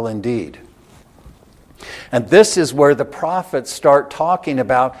Israel indeed. And this is where the prophets start talking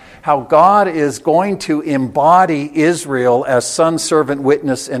about how God is going to embody Israel as son, servant,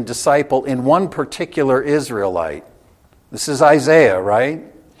 witness, and disciple in one particular Israelite. This is Isaiah, right?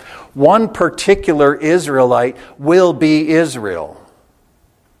 One particular Israelite will be Israel.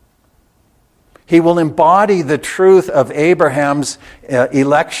 He will embody the truth of Abraham's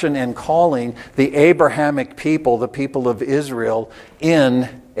election and calling, the Abrahamic people, the people of Israel,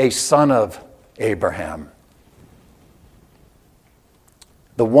 in a son of Abraham.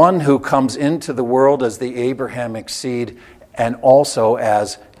 The one who comes into the world as the Abrahamic seed and also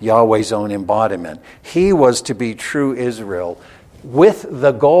as Yahweh's own embodiment. He was to be true Israel with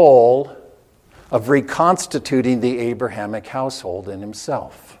the goal of reconstituting the Abrahamic household in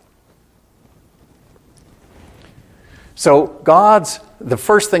himself. So the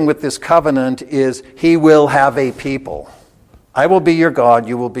first thing with this covenant is he will have a people. I will be your God,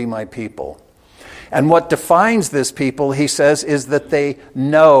 you will be my people. And what defines this people, he says, is that they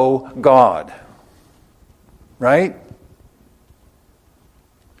know God. Right?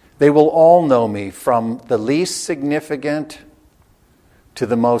 They will all know me, from the least significant to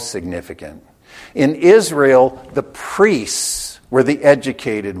the most significant. In Israel, the priests were the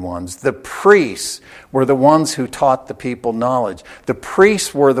educated ones. The priests were the ones who taught the people knowledge. The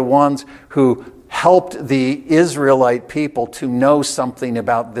priests were the ones who helped the Israelite people to know something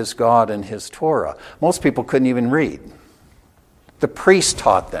about this God and his Torah. Most people couldn't even read. The priests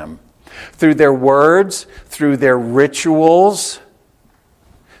taught them. Through their words, through their rituals,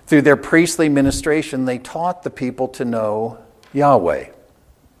 through their priestly ministration, they taught the people to know Yahweh.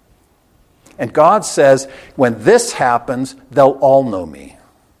 And God says, when this happens, they'll all know me.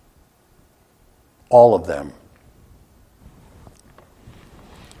 All of them.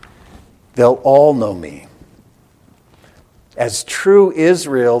 They'll all know me. As true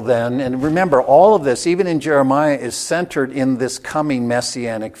Israel then, and remember, all of this, even in Jeremiah, is centered in this coming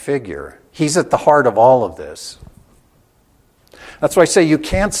messianic figure. He's at the heart of all of this. That's why I say you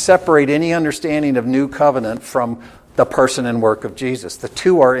can't separate any understanding of New Covenant from the person and work of Jesus. The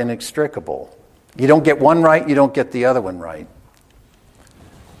two are inextricable. You don't get one right, you don't get the other one right.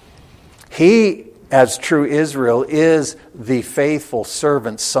 He, as true Israel, is the faithful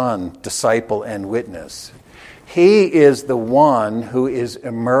servant, son, disciple, and witness. He is the one who is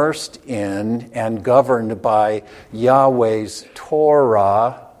immersed in and governed by Yahweh's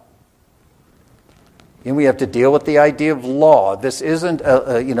Torah. And we have to deal with the idea of law. This isn't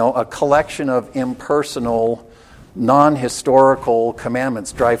a collection of impersonal, non-historical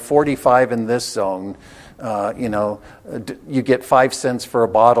commandments. Drive 45 in this zone. You get 5 cents for a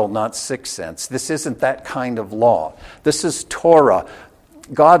bottle, not 6 cents. This isn't that kind of law. This is Torah.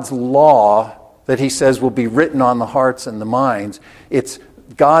 God's law that he says will be written on the hearts and the minds. It's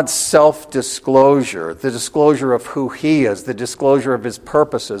God's self-disclosure, the disclosure of who he is, the disclosure of his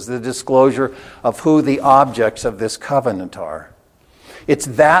purposes, the disclosure of who the objects of this covenant are. It's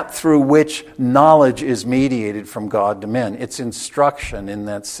that through which knowledge is mediated from God to men. It's instruction in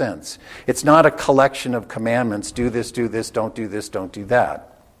that sense. It's not a collection of commandments, do this, don't do this, don't do that.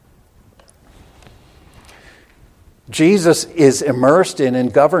 Jesus is immersed in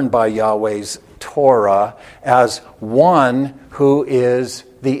and governed by Yahweh's Torah as one who is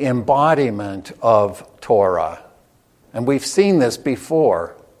the embodiment of Torah. And we've seen this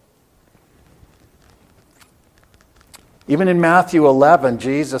before. Even in Matthew 11,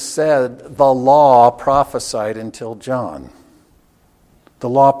 Jesus said, the law prophesied until John. The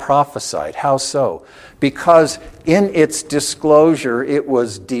law prophesied. How so? Because in its disclosure, it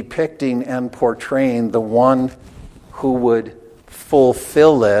was depicting and portraying the one who would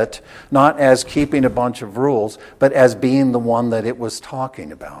fulfill it, not as keeping a bunch of rules, but as being the one that it was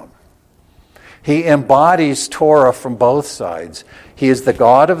talking about. He embodies Torah from both sides. He is the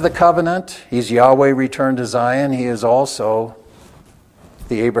God of the covenant. He's Yahweh returned to Zion. He is also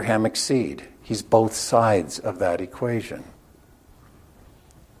the Abrahamic seed. He's both sides of that equation.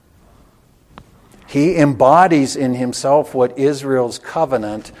 He embodies in himself what Israel's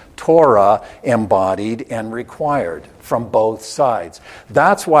covenant, Torah, embodied and required from both sides.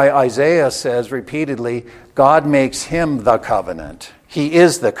 That's why Isaiah says repeatedly, God makes him the covenant. He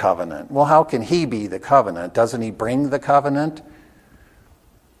is the covenant. Well, how can he be the covenant? Doesn't he bring the covenant?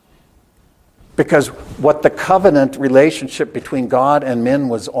 Because what the covenant relationship between God and men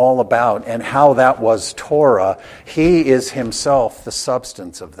was all about and how that was Torah, he is himself the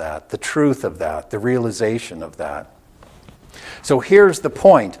substance of that, the truth of that, the realization of that. So here's the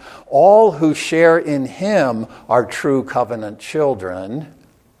point. All who share in him are true covenant children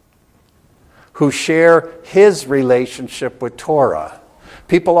who share his relationship with Torah.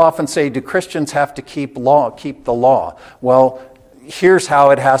 People often say, do Christians have to keep the law? Well, here's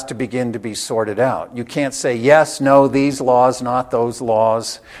how it has to begin to be sorted out. You can't say, yes, no, these laws, not those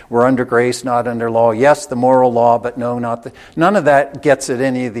laws. We're under grace, not under law. Yes, the moral law, but no, not the... None of that gets at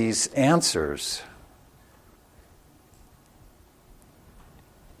any of these answers.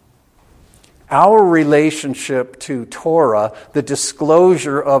 Our relationship to Torah, the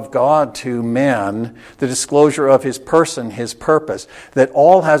disclosure of God to men, the disclosure of his person, his purpose, that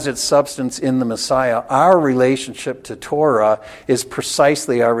all has its substance in the Messiah, our relationship to Torah is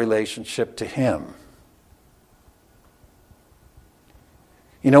precisely our relationship to him.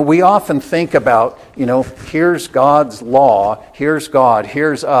 We often think about, here's God's law, here's God,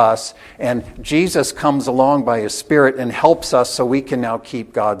 here's us, and Jesus comes along by his Spirit and helps us so we can now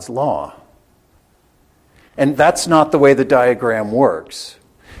keep God's law. And that's not the way the diagram works.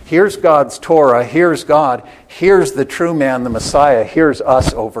 Here's God's Torah, here's God, here's the true man, the Messiah, here's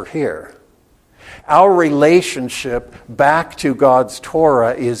us over here. Our relationship back to God's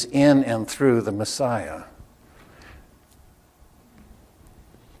Torah is in and through the Messiah.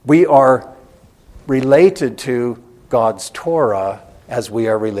 We are related to God's Torah as we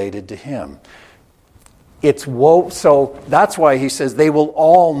are related to him. So that's why he says, they will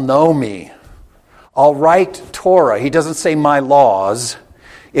all know me. I'll write Torah. He doesn't say my laws.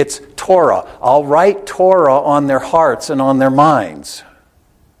 It's Torah. I'll write Torah on their hearts and on their minds.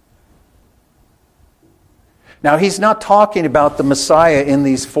 Now, he's not talking about the Messiah in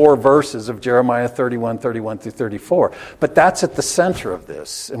these 4 verses of Jeremiah 31 through 34. But that's at the center of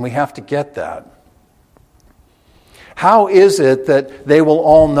this, and we have to get that. How is it that they will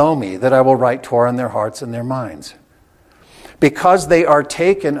all know me, that I will write Torah in their hearts and their minds? Because they are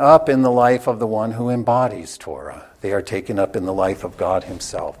taken up in the life of the one who embodies Torah. They are taken up in the life of God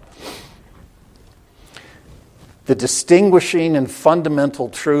himself. The distinguishing and fundamental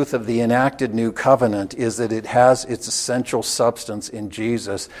truth of the enacted new covenant is that it has its essential substance in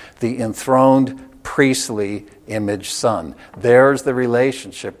Jesus, the enthroned priestly image Son. There's the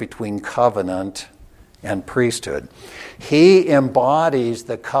relationship between covenant and priesthood. He embodies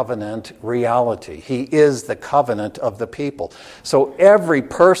the covenant reality. He is the covenant of the people. So every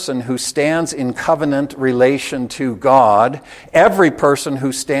person who stands in covenant relation to God, every person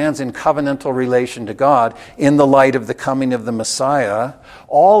who stands in covenantal relation to God in the light of the coming of the Messiah,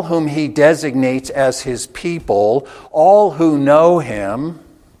 all whom he designates as his people, all who know him,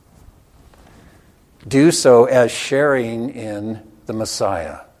 do so as sharing in the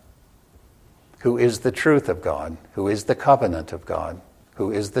Messiah, who is the truth of God, who is the covenant of God,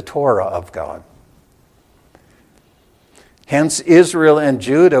 who is the Torah of God. Hence, Israel and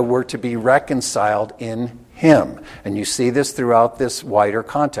Judah were to be reconciled in him. And you see this throughout this wider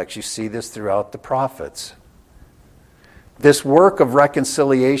context. You see this throughout the prophets. This work of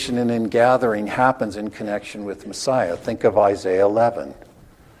reconciliation and ingathering happens in connection with Messiah. Think of Isaiah 11.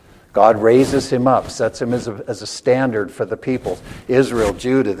 God raises him up, sets him as a standard for the peoples. Israel,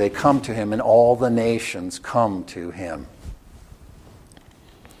 Judah, they come to him, and all the nations come to him.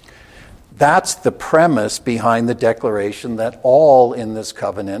 That's the premise behind the declaration that all in this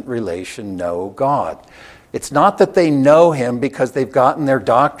covenant relation know God. It's not that they know him because they've gotten their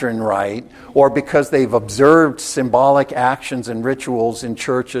doctrine right or because they've observed symbolic actions and rituals in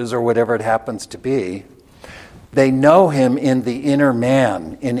churches or whatever it happens to be. They know him in the inner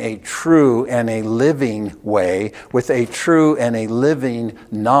man, in a true and a living way, with a true and a living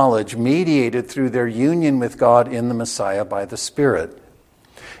knowledge mediated through their union with God in the Messiah by the Spirit.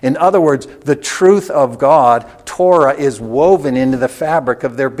 In other words, the truth of God, Torah, is woven into the fabric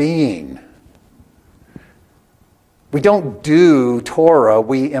of their being. We don't do Torah,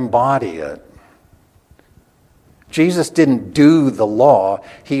 we embody it. Jesus didn't do the law,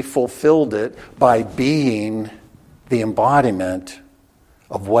 he fulfilled it by being the embodiment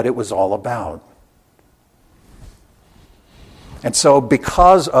of what it was all about. And so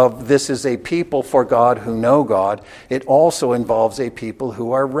because of this is a people for God who know God, it also involves a people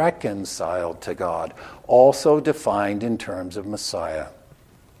who are reconciled to God, also defined in terms of Messiah.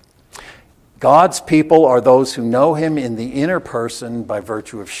 God's people are those who know him in the inner person by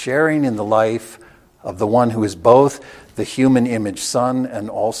virtue of sharing in the life of the one who is both the human image Son and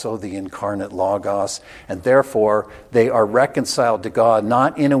also the incarnate Logos. And therefore, they are reconciled to God,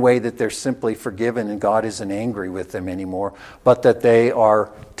 not in a way that they're simply forgiven and God isn't angry with them anymore, but that they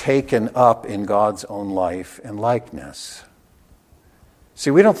are taken up in God's own life and likeness. See,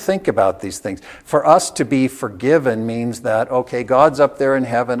 we don't think about these things. For us to be forgiven means that, okay, God's up there in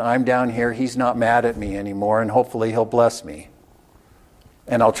heaven, I'm down here, He's not mad at me anymore, and hopefully He'll bless me.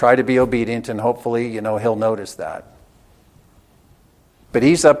 And I'll try to be obedient, and hopefully, He'll notice that. But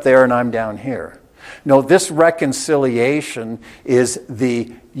He's up there and I'm down here. No, this reconciliation is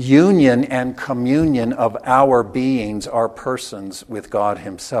the union and communion of our beings, our persons, with God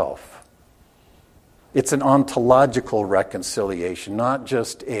Himself. It's an ontological reconciliation, not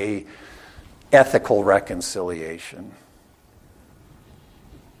just a ethical reconciliation.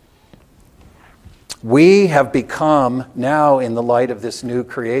 We have become, now in the light of this new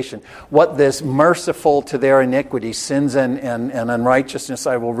creation, what this merciful to their iniquity, sins and unrighteousness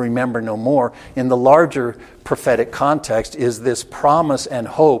I will remember no more, in the larger prophetic context, is this promise and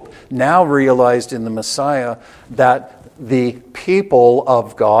hope now realized in the Messiah that the people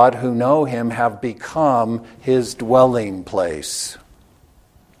of God who know Him have become His dwelling place.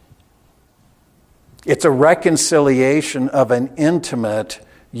 It's a reconciliation of an intimate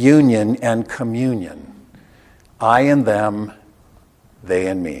union and communion. I and them, they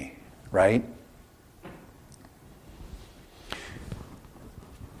and me, right?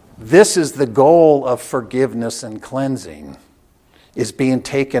 This is the goal of forgiveness and cleansing, is being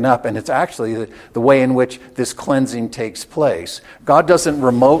taken up. And it's actually the way in which this cleansing takes place. God doesn't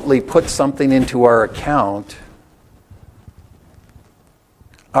remotely put something into our account.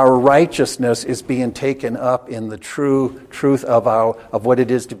 Our righteousness is being taken up in the truth of what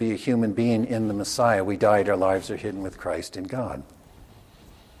it is to be a human being in the Messiah. We died, our lives are hidden with Christ in God.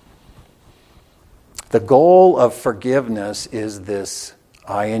 The goal of forgiveness is this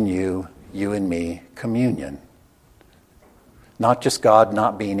I and you and me communion. Not just God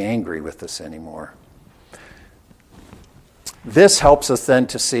not being angry with us anymore. This helps us then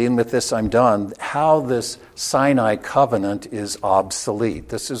to see, and with this I'm done, how this Sinai covenant is obsolete.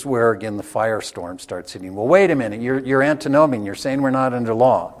 This is where, again, the firestorm starts hitting. Well, wait a minute, you're antinoming, you're saying we're not under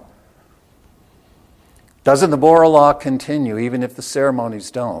law. Doesn't the Borah law continue, even if the ceremonies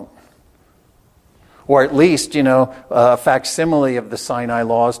don't? Or at least, a facsimile of the Sinai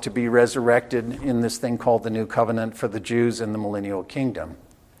laws to be resurrected in this thing called the New Covenant for the Jews in the millennial kingdom.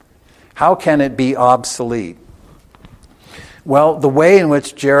 How can it be obsolete? Well, the way in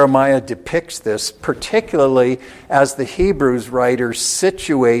which Jeremiah depicts this, particularly as the Hebrews writer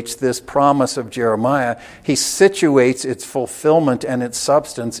situates this promise of Jeremiah, he situates its fulfillment and its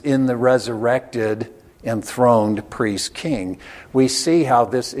substance in the resurrected, enthroned priest king. We see how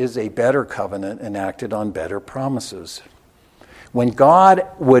this is a better covenant enacted on better promises. When God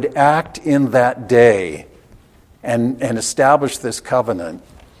would act in that day and establish this covenant,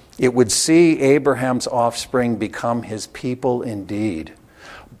 it would see Abraham's offspring become his people indeed,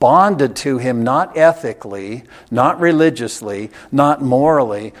 bonded to him not ethically, not religiously, not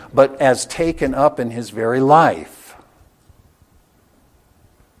morally, but as taken up in his very life.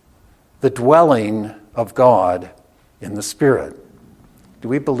 The dwelling of God in the Spirit. Do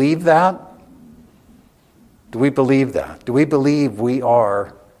we believe that? Do we believe that? Do we believe we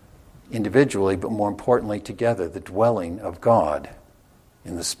are individually, but more importantly together, the dwelling of God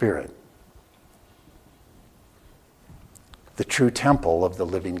in the Spirit? The true temple of the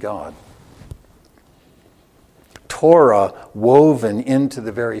living God. Torah woven into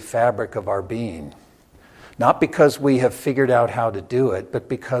the very fabric of our being. Not because we have figured out how to do it, but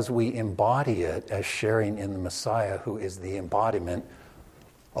because we embody it as sharing in the Messiah, who is the embodiment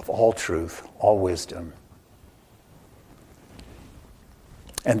of all truth, all wisdom.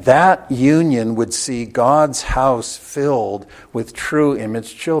 And that union would see God's house filled with true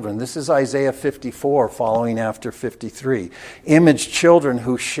image children. This is Isaiah 54, following after 53. Image children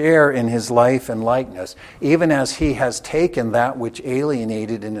who share in his life and likeness, even as he has taken that which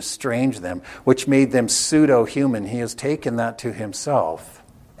alienated and estranged them, which made them pseudo-human. He has taken that to himself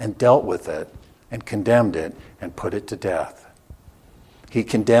and dealt with it and condemned it and put it to death. He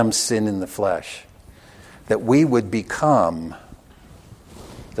condemns sin in the flesh, that we would become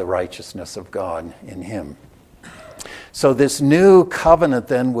the righteousness of God in him. So this new covenant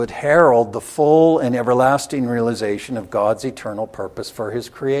then would herald the full and everlasting realization of God's eternal purpose for his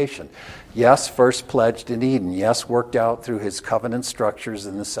creation. Yes, first pledged in Eden. Yes, worked out through his covenant structures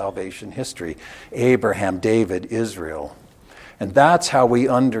in the salvation history. Abraham, David, Israel. And that's how we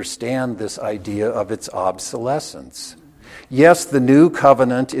understand this idea of its obsolescence. Yes, the new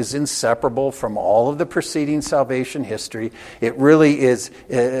covenant is inseparable from all of the preceding salvation history. It really is,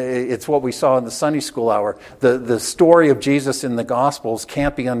 it's what we saw in the Sunday school hour. The story of Jesus in the Gospels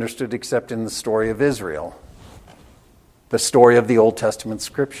can't be understood except in the story of Israel, the story of the Old Testament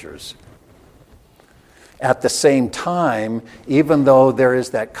scriptures. At the same time, even though there is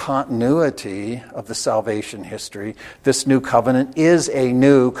that continuity of the salvation history, this new covenant is a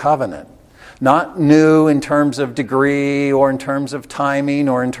new covenant. Not new in terms of degree or in terms of timing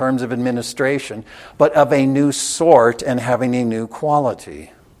or in terms of administration, but of a new sort and having a new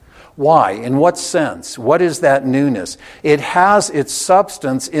quality. Why? In what sense? What is that newness? It has its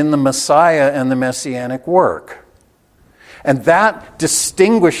substance in the Messiah and the Messianic work. And that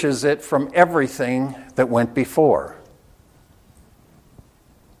distinguishes it from everything that went before.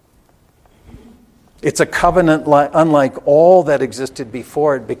 It's a covenant unlike all that existed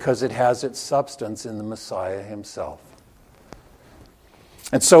before it because it has its substance in the Messiah himself.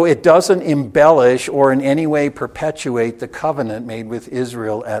 And so it doesn't embellish or in any way perpetuate the covenant made with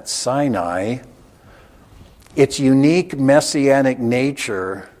Israel at Sinai. Its unique messianic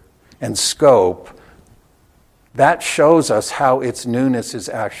nature and scope, that shows us how its newness is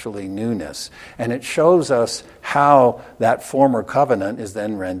actually newness. And it shows us how that former covenant is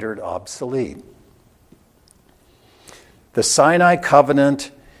then rendered obsolete. The Sinai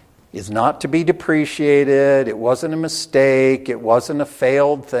covenant is not to be depreciated. It wasn't a mistake. It wasn't a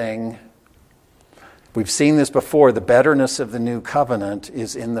failed thing. We've seen this before. The betterness of the new covenant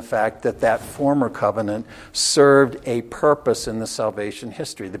is in the fact that that former covenant served a purpose in the salvation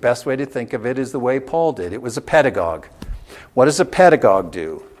history. The best way to think of it is the way Paul did. It was a pedagogue. What does a pedagogue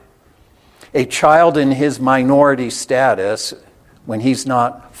do? A child in his minority status, when he's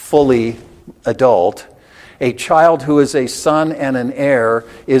not fully adult, a child who is a son and an heir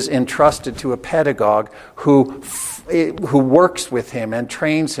is entrusted to a pedagogue who works with him and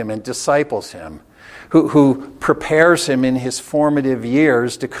trains him and disciples him, who prepares him in his formative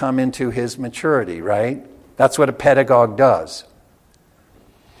years to come into his maturity, right? That's what a pedagogue does.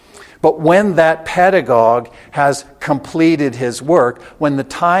 But when that pedagogue has completed his work, when the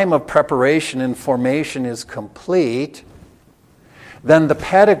time of preparation and formation is complete, then the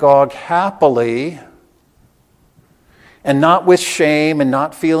pedagogue happily, and not with shame and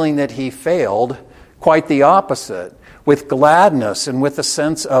not feeling that he failed, quite the opposite, with gladness and with a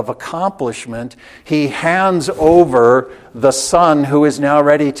sense of accomplishment, he hands over the son who is now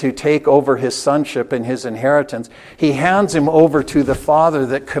ready to take over his sonship and his inheritance. He hands him over to the father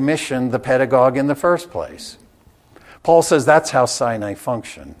that commissioned the pedagogue in the first place. Paul says that's how Sinai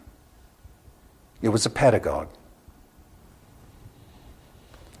functioned. It was a pedagogue.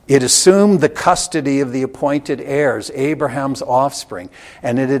 It assumed the custody of the appointed heirs, Abraham's offspring,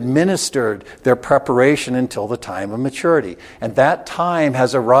 and it administered their preparation until the time of maturity. And that time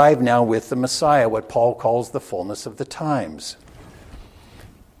has arrived now with the Messiah, what Paul calls the fullness of the times.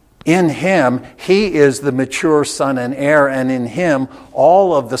 In him, he is the mature son and heir, and in him,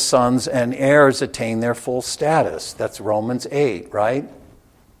 all of the sons and heirs attain their full status. That's Romans 8, right?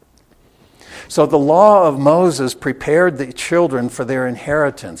 So the law of Moses prepared the children for their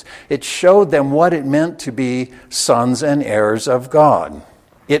inheritance. It showed them what it meant to be sons and heirs of God.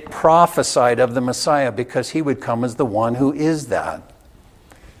 It prophesied of the Messiah because he would come as the one who is that.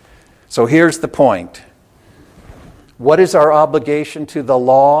 So here's the point. What is our obligation to the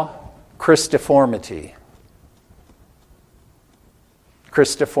law? Christiformity.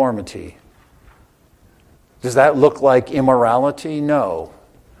 Christiformity. Does that look like immorality? No.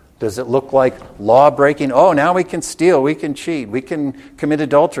 Does it look like law breaking? Oh, now we can steal, we can cheat, we can commit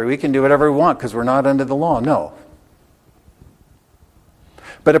adultery, we can do whatever we want because we're not under the law. No.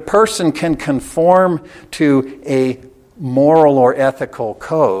 But a person can conform to a moral or ethical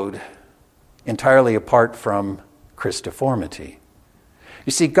code entirely apart from Christiformity.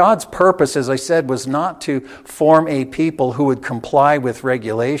 You see, God's purpose, as I said, was not to form a people who would comply with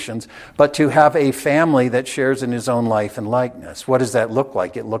regulations, but to have a family that shares in his own life and likeness. What does that look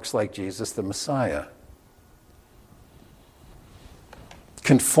like? It looks like Jesus the Messiah.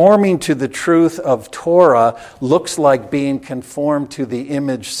 Conforming to the truth of Torah looks like being conformed to the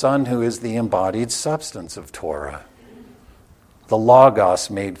image Son who is the embodied substance of Torah. The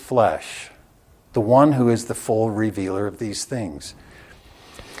Logos made flesh. The one who is the full revealer of these things.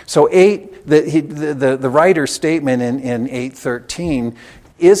 So the writer's statement in 8:13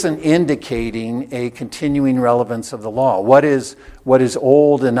 isn't indicating a continuing relevance of the law. What is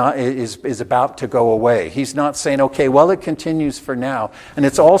old and is about to go away. He's not saying, okay, well, it continues for now. And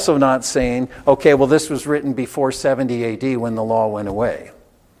it's also not saying, okay, well, this was written before 70 AD when the law went away.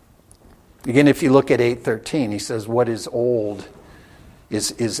 Again, if you look at 8:13, he says, what is old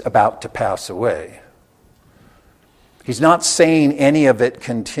is about to pass away. He's not saying any of it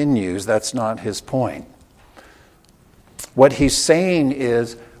continues. That's not his point. What he's saying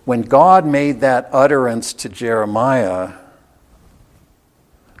is, when God made that utterance to Jeremiah,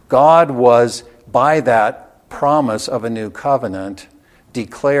 God was, by that promise of a new covenant,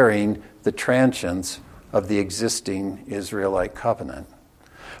 declaring the transience of the existing Israelite covenant.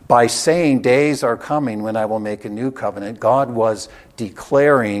 By saying, days are coming when I will make a new covenant, God was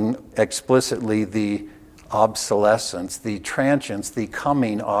declaring explicitly the obsolescence, the transience, the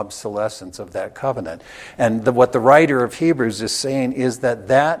coming obsolescence of that covenant. And what the writer of Hebrews is saying is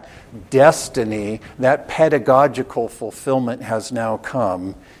that destiny, that pedagogical fulfillment has now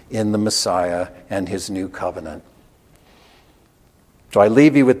come in the Messiah and his new covenant. So I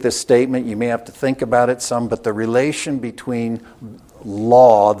leave you with this statement. You may have to think about it some, but the relation between the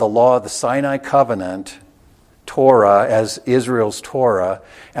law of the Sinai covenant, Torah as Israel's Torah,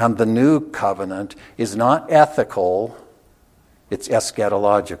 and the new covenant is not ethical, it's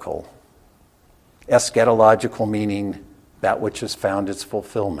eschatological. Eschatological meaning that which has found its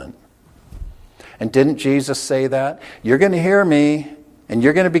fulfillment. And didn't Jesus say that? You're going to hear me, and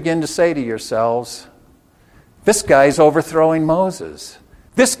you're going to begin to say to yourselves, this guy's overthrowing Moses.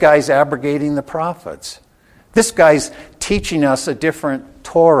 This guy's abrogating the prophets. This guy's teaching us a different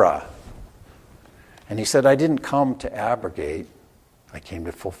Torah. And he said, I didn't come to abrogate, I came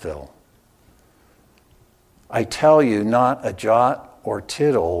to fulfill. I tell you, not a jot or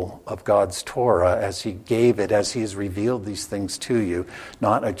tittle of God's Torah as he gave it, as he has revealed these things to you,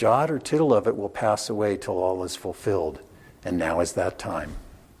 not a jot or tittle of it will pass away till all is fulfilled. And now is that time.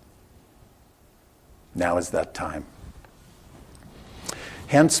 Now is that time.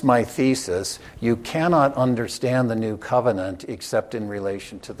 Hence my thesis, you cannot understand the new covenant except in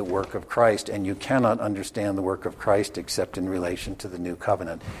relation to the work of Christ, and you cannot understand the work of Christ except in relation to the new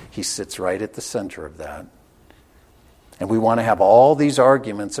covenant. He sits right at the center of that. And we want to have all these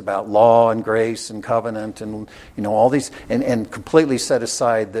arguments about law and grace and covenant and all these, and completely set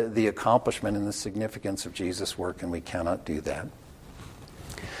aside the accomplishment and the significance of Jesus' work, and we cannot do that.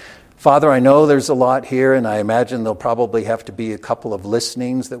 Father, I know there's a lot here, and I imagine there'll probably have to be a couple of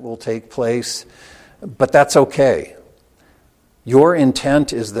listenings that will take place, but that's okay. Your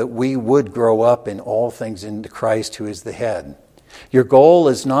intent is that we would grow up in all things into Christ, who is the head. Your goal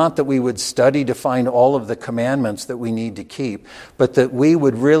is not that we would study to find all of the commandments that we need to keep, but that we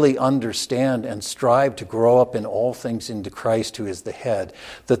would really understand and strive to grow up in all things into Christ, who is the head.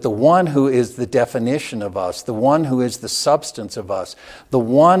 That the one who is the definition of us, the one who is the substance of us, the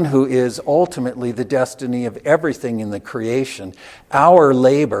one who is ultimately the destiny of everything in the creation, our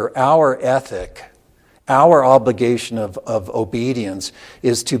labor, our ethic, our obligation of obedience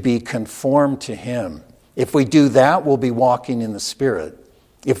is to be conformed to him. If we do that, we'll be walking in the Spirit.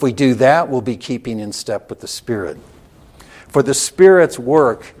 If we do that, we'll be keeping in step with the Spirit. For the Spirit's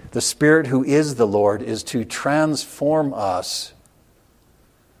work, the Spirit who is the Lord, is to transform us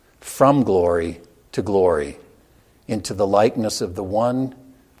from glory to glory into the likeness of the one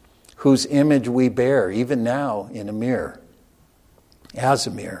whose image we bear, even now in a mirror, as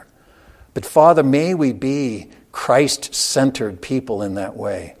a mirror. But Father, may we be Christ-centered people in that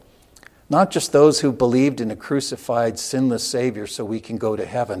way. Not just those who believed in a crucified, sinless Savior so we can go to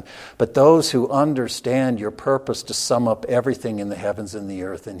heaven, but those who understand your purpose to sum up everything in the heavens and the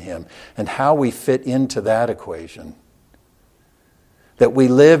earth in him, and how we fit into that equation. That we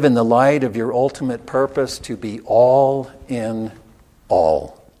live in the light of your ultimate purpose to be all in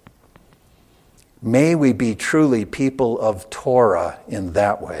all. May we be truly people of Torah in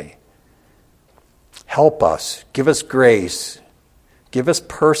that way. Help us, give us grace. Give us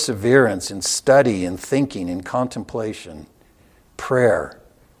perseverance in study, in thinking, in contemplation, prayer.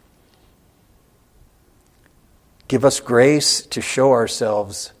 Give us grace to show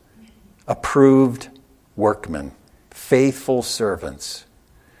ourselves approved workmen, faithful servants,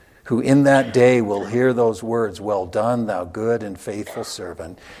 who in that day will hear those words, well done, thou good and faithful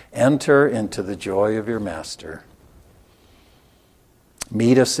servant. Enter into the joy of your master.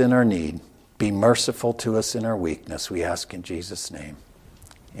 Meet us in our need. Be merciful to us in our weakness, we ask in Jesus' name.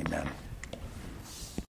 Amen.